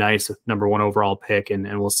really nice #1 overall pick,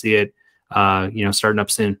 and we'll see it, starting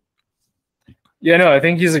up soon. Yeah, no, I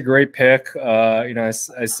think he's a great pick. I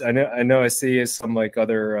know I see some like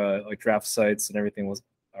other like draft sites and everything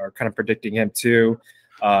are kind of predicting him too.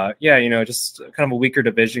 Just kind of a weaker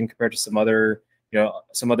division compared to some other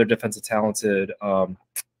defensive talented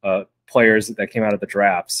players that came out of the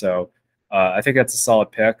draft. So I think that's a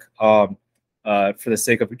solid pick. For the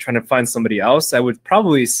sake of trying to find somebody else, I would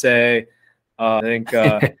probably say I think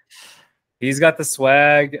he's got the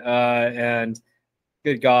swag, and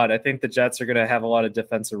good God, I think the Jets are going to have a lot of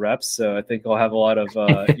defensive reps. So I think he'll have a lot of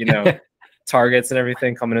targets and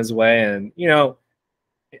everything coming his way. And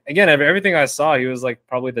again, everything I saw, he was like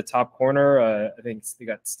probably the top corner. I think he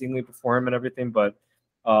got Stingley before him and everything, but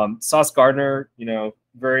Sauce Gardner,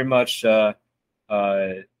 very much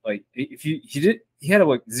like if he had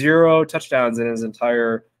like 0 touchdowns in his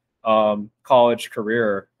entire college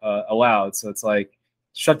career allowed. So it's like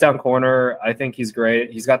shutdown corner. I think he's great.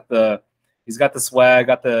 He's got the swag,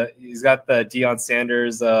 he's got the Deion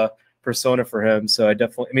Sanders persona for him. So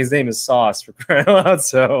his name is Sauce, for crying out loud.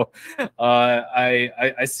 So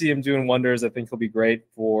I see him doing wonders. I think he'll be great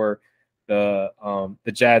for the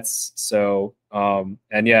Jets. So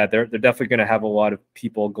and yeah, they're definitely going to have a lot of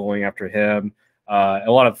people going after him. A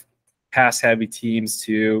lot of pass heavy teams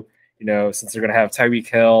too. Since they're going to have Tyreek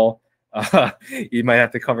Hill, you might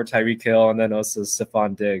have to cover Tyreek Hill, and then also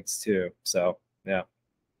Stephon Diggs too. So yeah.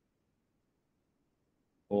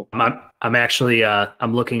 Cool. I'm actually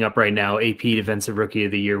I'm looking up right now AP Defensive Rookie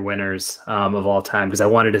of the Year winners of all time, because I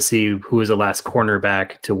wanted to see who was the last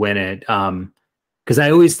cornerback to win it. Because I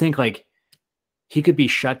always think like he could be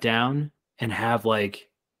shut down and have like,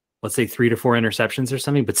 let's say 3 to 4 interceptions or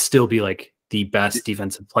something, but still be like the best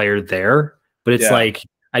defensive player there. But it's like,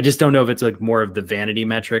 I just don't know if it's like more of the vanity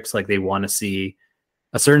metrics, like they want to see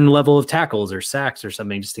a certain level of tackles or sacks or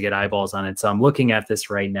something just to get eyeballs on it. So I'm looking at this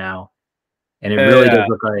right now, and it really does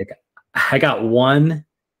look like I got one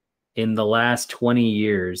in the last 20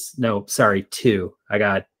 years. No, sorry, 2. I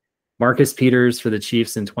got Marcus Peters for the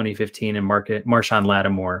Chiefs in 2015 and Marshawn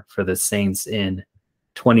Lattimore for the Saints in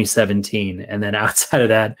 2017. And then outside of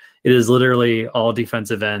that, it is literally all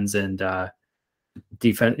defensive ends and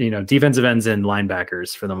defensive ends and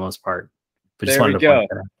linebackers for the most part. But there we go.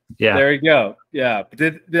 Yeah, there we go. Yeah,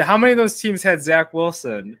 but how many of those teams had Zach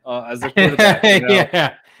Wilson as a quarterback?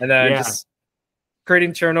 Yeah, and then just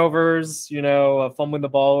creating turnovers, fumbling the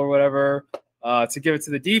ball or whatever, to give it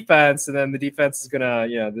to the defense, and then the defense is gonna,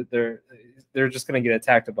 they're just gonna get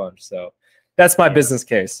attacked a bunch. So that's my business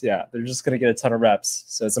case. Yeah, they're just gonna get a ton of reps.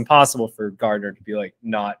 So it's impossible for Gardner to be like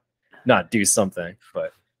not do something.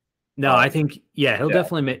 But No, I think he'll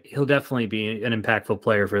definitely be an impactful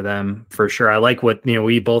player for them for sure. I like what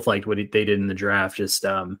we both liked what they did in the draft. Just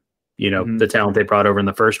the talent they brought over in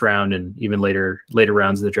the first round and even later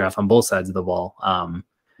rounds of the draft on both sides of the ball.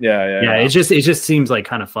 It just seems like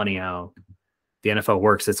kind of funny how the NFL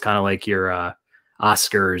works. It's kind of like your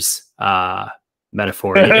Oscars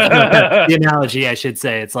metaphor, the analogy, I should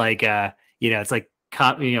say. It's like it's like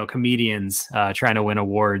comedians trying to win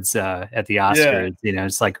awards at the Oscars.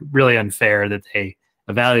 It's like really unfair that they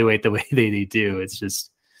evaluate the way they do. It's just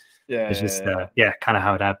kind of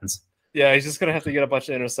how it happens. Yeah, he's just gonna have to get a bunch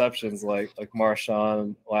of interceptions like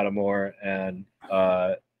Marshawn Lattimore and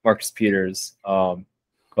Marcus Peters.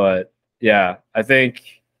 But yeah, I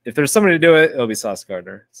think if there's somebody to do it, it'll be Sauce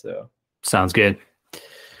Gardner. So sounds good.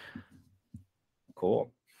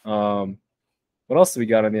 Cool. What else do we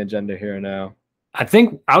got on the agenda here now? I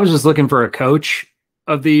think I was just looking for a coach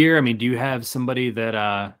of the year. I mean, do you have somebody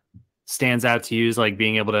that stands out to you as like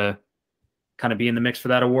being able to kind of be in the mix for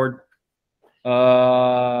that award?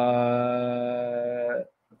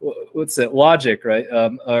 What's it? Logic, right?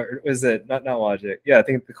 Or is it not Logic? Yeah, I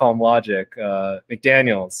think they call him Logic.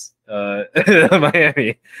 McDaniels,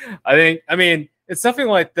 Miami. I mean, it's something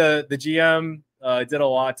like the GM did a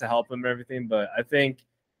lot to help him and everything, but I think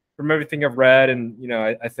from everything I've read, and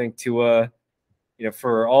I think Tua,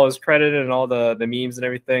 for all his credit and all the memes and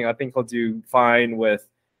everything, I think he'll do fine with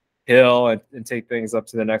Hill and take things up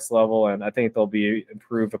to the next level, and I think they'll be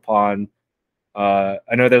improved upon. I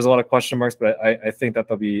know there's a lot of question marks, but I think that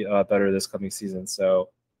they'll be better this coming season. So,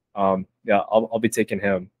 I'll be taking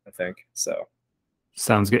him, I think. So,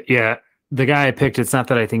 sounds good. Yeah, the guy I picked, it's not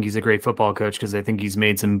that I think he's a great football coach because I think he's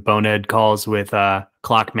made some bonehead calls with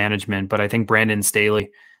clock management, but I think Brandon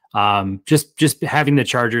Staley, just having the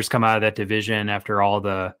Chargers come out of that division after all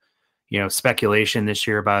the speculation this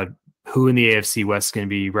year about who in the AFC West is going to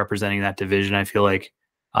be representing that division, I feel like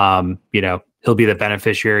he'll be the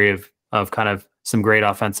beneficiary of kind of some great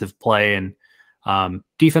offensive play and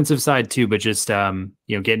defensive side too, but just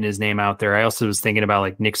getting his name out there. I also was thinking about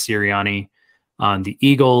like Nick Sirianni on the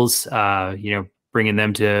Eagles, bringing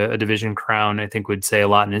them to a division crown, I think would say a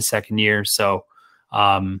lot in his second year. So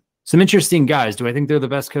some interesting guys. Do I think they're the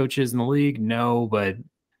best coaches in the league? No, but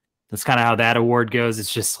that's kind of how that award goes.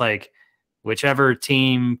 It's just like whichever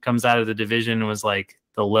team comes out of the division was like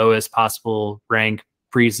the lowest possible rank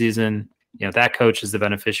preseason, that coach is the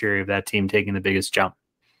beneficiary of that team taking the biggest jump.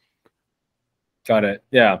 Got it.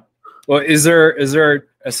 Yeah. Well, is there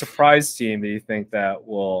a surprise team that you think that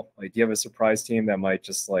will, like, do you have a surprise team that might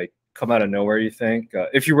just like come out of nowhere, you think?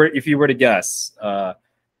 If you were to guess,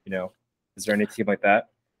 is there any team like that?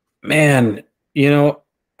 Man,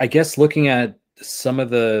 I guess looking at some of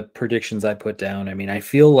the predictions I put down, I mean, I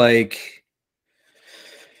feel like,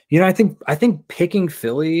 I think picking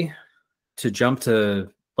Philly to jump to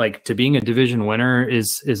being a division winner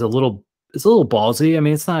is a little ballsy. I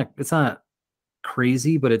mean, it's not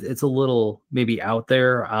crazy, but it's a little maybe out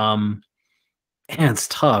there. And it's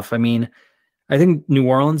tough. I mean, I think New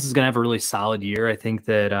Orleans is going to have a really solid year. I think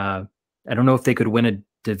that I don't know if they could win a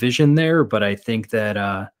division there, but I think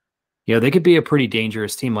that they could be a pretty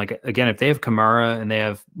dangerous team. Like, again, if they have Kamara and they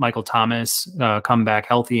have Michael Thomas come back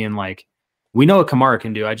healthy, and like we know what Kamara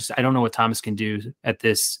can do. I don't know what Thomas can do at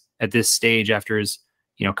this stage after his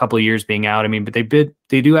couple of years being out. I mean, but they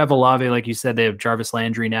do have Olave, like you said. They have Jarvis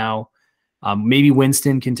Landry now. Maybe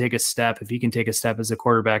Winston can take a step if he can take a step as a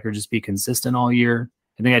quarterback or just be consistent all year.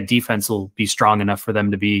 I think that defense will be strong enough for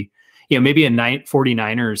them to be, maybe a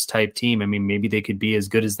 49ers type team. I mean, maybe they could be as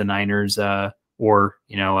good as the Niners, or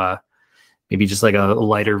maybe just like a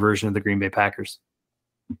lighter version of the Green Bay Packers.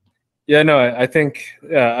 Yeah, no, I think,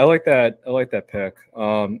 I like that. I like that pick.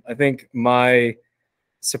 I think my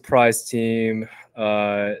surprise team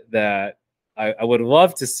that I would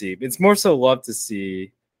love to see, it's more so love to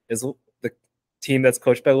see, is the team that's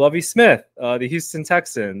coached by Lovie Smith, the Houston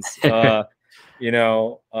Texans. Definitely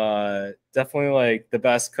like the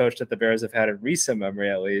best coach that the Bears have had in recent memory,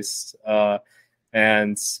 at least. It'll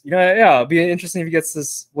be interesting if he gets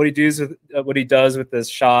this, what he does with this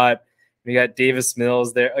shot. We got Davis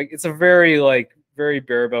Mills there. Like, it's a very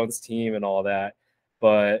bare bones team and all that.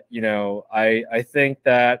 But, I think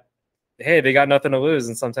that, hey, they got nothing to lose,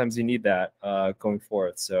 and sometimes you need that going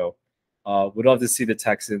forward. So we'd love to see the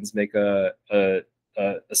Texans make a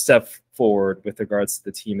step forward with regards to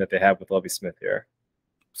the team that they have with Lovie Smith here.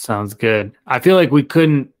 Sounds good. I feel like we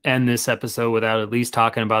couldn't end this episode without at least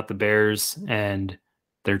talking about the Bears and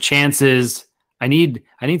their chances. I need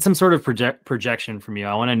some sort of projection from you.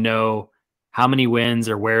 I want to know how many wins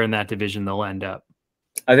or where in that division they'll end up.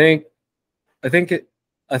 I think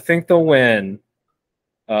they'll win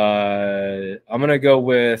I'm gonna go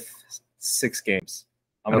with 6 games.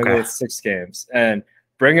 I'm gonna Okay. go with 6 games and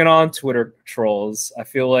bring it on, Twitter trolls. I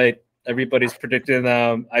feel like everybody's predicting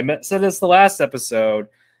them. Said this the last episode.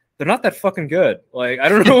 They're not that fucking good. Like, I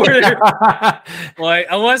don't know where like,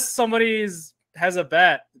 unless somebody has a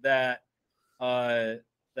bet that Eberflus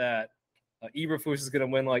is going to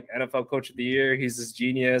win like NFL Coach of the Year. He's this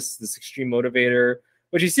genius, this extreme motivator,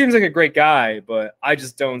 which he seems like a great guy, but I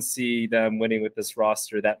just don't see them winning with this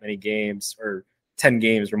roster that many games, or 10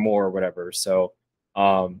 games or more or whatever. So,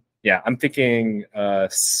 yeah, I'm thinking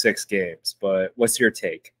 6 games, but what's your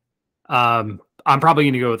take? I'm probably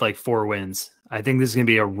going to go with like 4 wins. I think this is going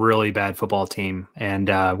to be a really bad football team. And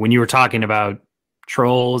when you were talking about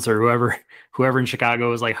trolls or whoever in Chicago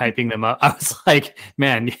was like hyping them up, I was like,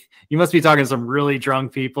 man, you must be talking to some really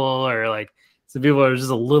drunk people, or like some people are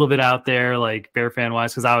just a little bit out there, like Bear fan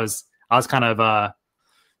wise. Cause I was kind of,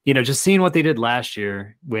 just seeing what they did last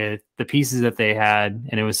year with the pieces that they had,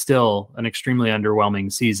 and it was still an extremely underwhelming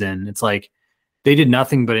season. It's like they did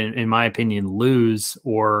nothing but, in my opinion, lose,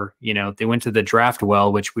 or, they went to the draft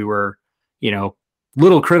well, which we were,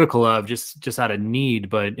 little critical of just out of need.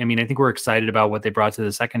 But I mean, I think we're excited about what they brought to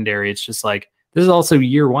the secondary. It's just like, this is also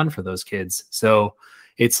year 1 for those kids. So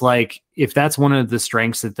it's like, if that's one of the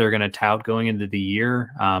strengths that they're going to tout going into the year,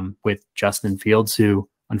 with Justin Fields, who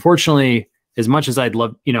unfortunately, as much as I'd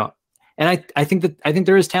love, and I think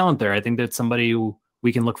there is talent there. I think that's somebody who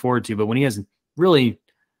we can look forward to, but when he has really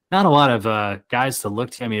not a lot of guys to look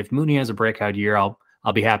to, I mean, if Mooney has a breakout year, I'll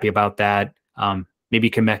be happy about that. Maybe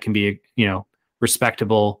Kmet can be,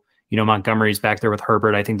 respectable. Montgomery's back there with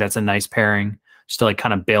Herbert. I think that's a nice pairing, just to like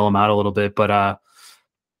kind of bail him out a little bit. But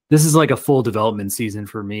this is like a full development season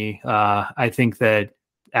for me. I think that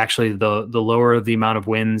actually the lower the amount of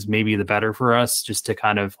wins, maybe the better for us, just to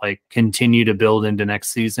kind of like continue to build into next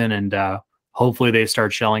season. And hopefully they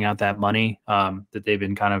start shelling out that money that they've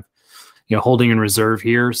been kind of, holding in reserve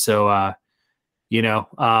here. So, I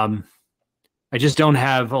just don't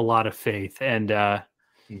have a lot of faith. And,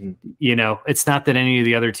 it's not that any of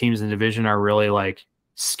the other teams in the division are really like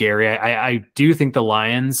scary. I do think the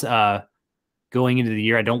Lions going into the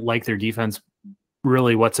year, I don't like their defense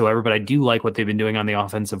really whatsoever, but I do like what they've been doing on the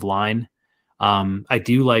offensive line. I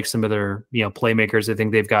do like some of their, playmakers. I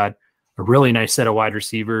think they've got a really nice set of wide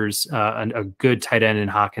receivers, a good tight end in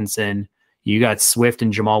Hawkinson. You got Swift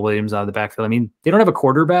and Jamal Williams out of the backfield. I mean, they don't have a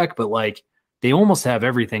quarterback, but like they almost have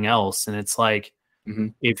everything else. And it's like,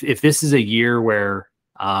 if this is a year where,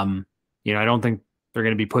 I don't think they're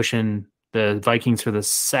going to be pushing the Vikings for the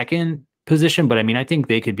second position, but I mean, I think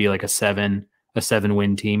they could be like a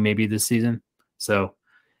 7-win team maybe this season. So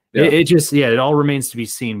yeah. It all remains to be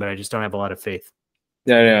seen, but I just don't have a lot of faith.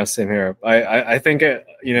 Yeah, same here. I think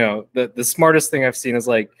the smartest thing I've seen is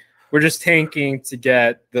like, we're just tanking to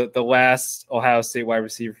get the last Ohio State wide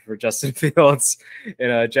receiver for Justin Fields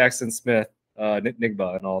and Jackson Smith,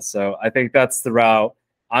 Nigba, and all. So I think that's the route.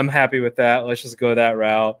 I'm happy with that. Let's just go that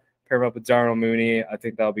route. Pair him up with Darnell Mooney. I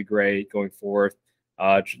think that'll be great going forth.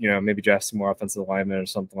 Maybe draft some more offensive linemen or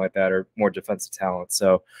something like that, or more defensive talent.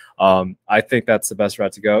 So I think that's the best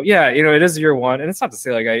route to go. Yeah, it is year 1, and it's not to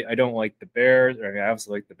say like I don't like the Bears, or I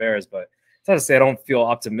obviously like the Bears, but it's not to say I don't feel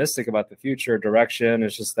optimistic about the future direction.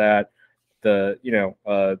 It's just that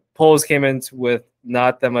Poles came in with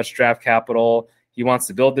not that much draft capital. He wants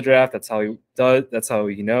to build the draft. That's how he does. That's how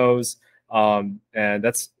he knows. And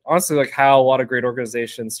that's honestly like how a lot of great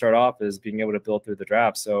organizations start off, is being able to build through the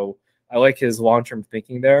draft. So I like his long-term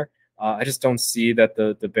thinking there. I just don't see that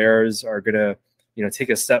the Bears are going to, take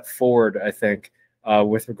a step forward, I think,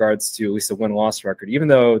 with regards to at least a win-loss record, even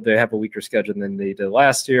though they have a weaker schedule than they did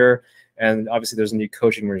last year. And obviously there's a new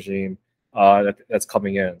coaching regime that's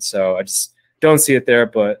coming in. So I just don't see it there.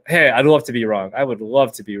 But hey, I'd love to be wrong. I would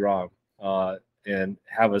love to be wrong and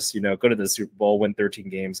have us, go to the Super Bowl, win 13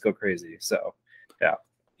 games, go crazy. So, yeah.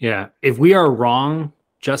 Yeah. If we are wrong,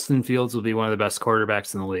 Justin Fields will be one of the best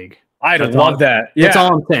quarterbacks in the league. I'd love that. Yeah. That's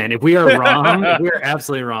all I'm saying. If we are wrong, if we're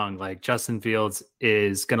absolutely wrong, like Justin Fields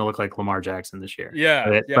is going to look like Lamar Jackson this year.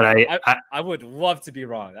 Yeah. But I would love to be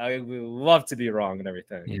wrong. I would love to be wrong and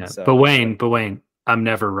everything. Yeah. So. But Wayne, I'm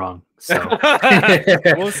never wrong. So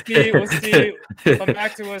we'll see. Come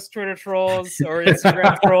back to us, Twitter trolls or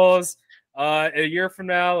Instagram trolls. A year from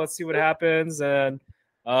now, let's see what happens. And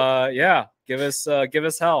give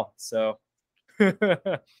us hell. So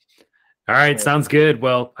all right, sounds good.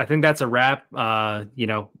 Well, I think that's a wrap.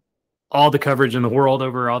 All the coverage in the world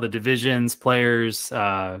over all the divisions, players,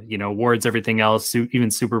 awards, everything else, even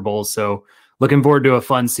Super Bowls. So looking forward to a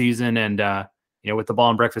fun season. And, with the Ball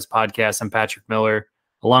and Breakfast podcast, I'm Patrick Miller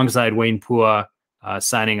alongside Wayne Pua,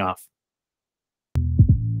 signing off.